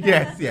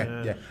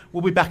 Yeah.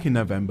 We'll be back in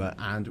November,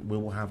 and we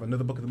will have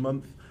another Book of the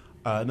Month,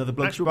 another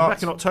blogspot. Actually, we'll be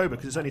back in October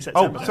because it's only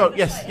September. Oh, so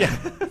yes, yeah.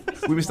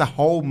 We missed a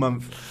whole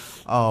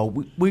month.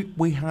 Oh,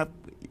 we have.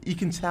 You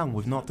can tell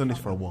we've not done this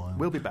for a while.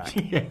 We'll be back.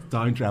 Yeah,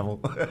 time travel.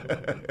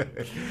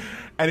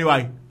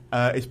 Anyway,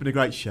 it's been a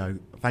great show.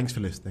 Thanks for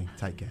listening.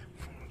 Take care.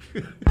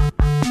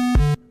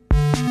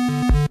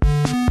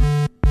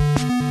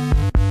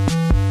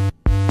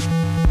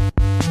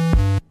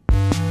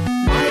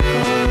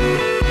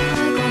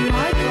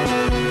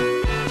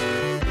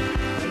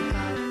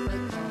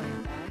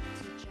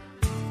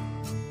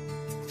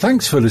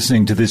 Thanks for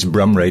listening to this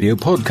Brum Radio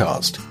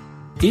podcast.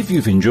 If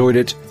you've enjoyed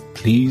it,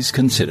 please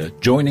consider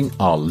joining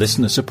our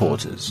listener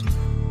supporters.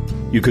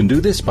 You can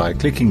do this by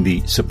clicking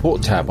the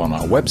support tab on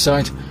our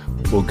website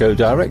or go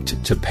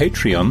direct to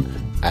Patreon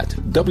at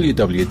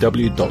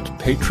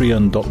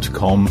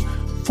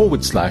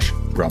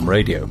www.patreon.com/Brum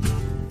Radio.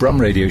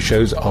 Brum Radio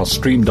shows are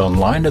streamed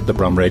online at the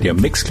Brum Radio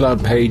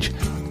Mixcloud page,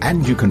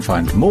 and you can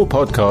find more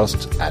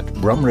podcasts at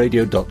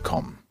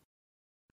brumradio.com.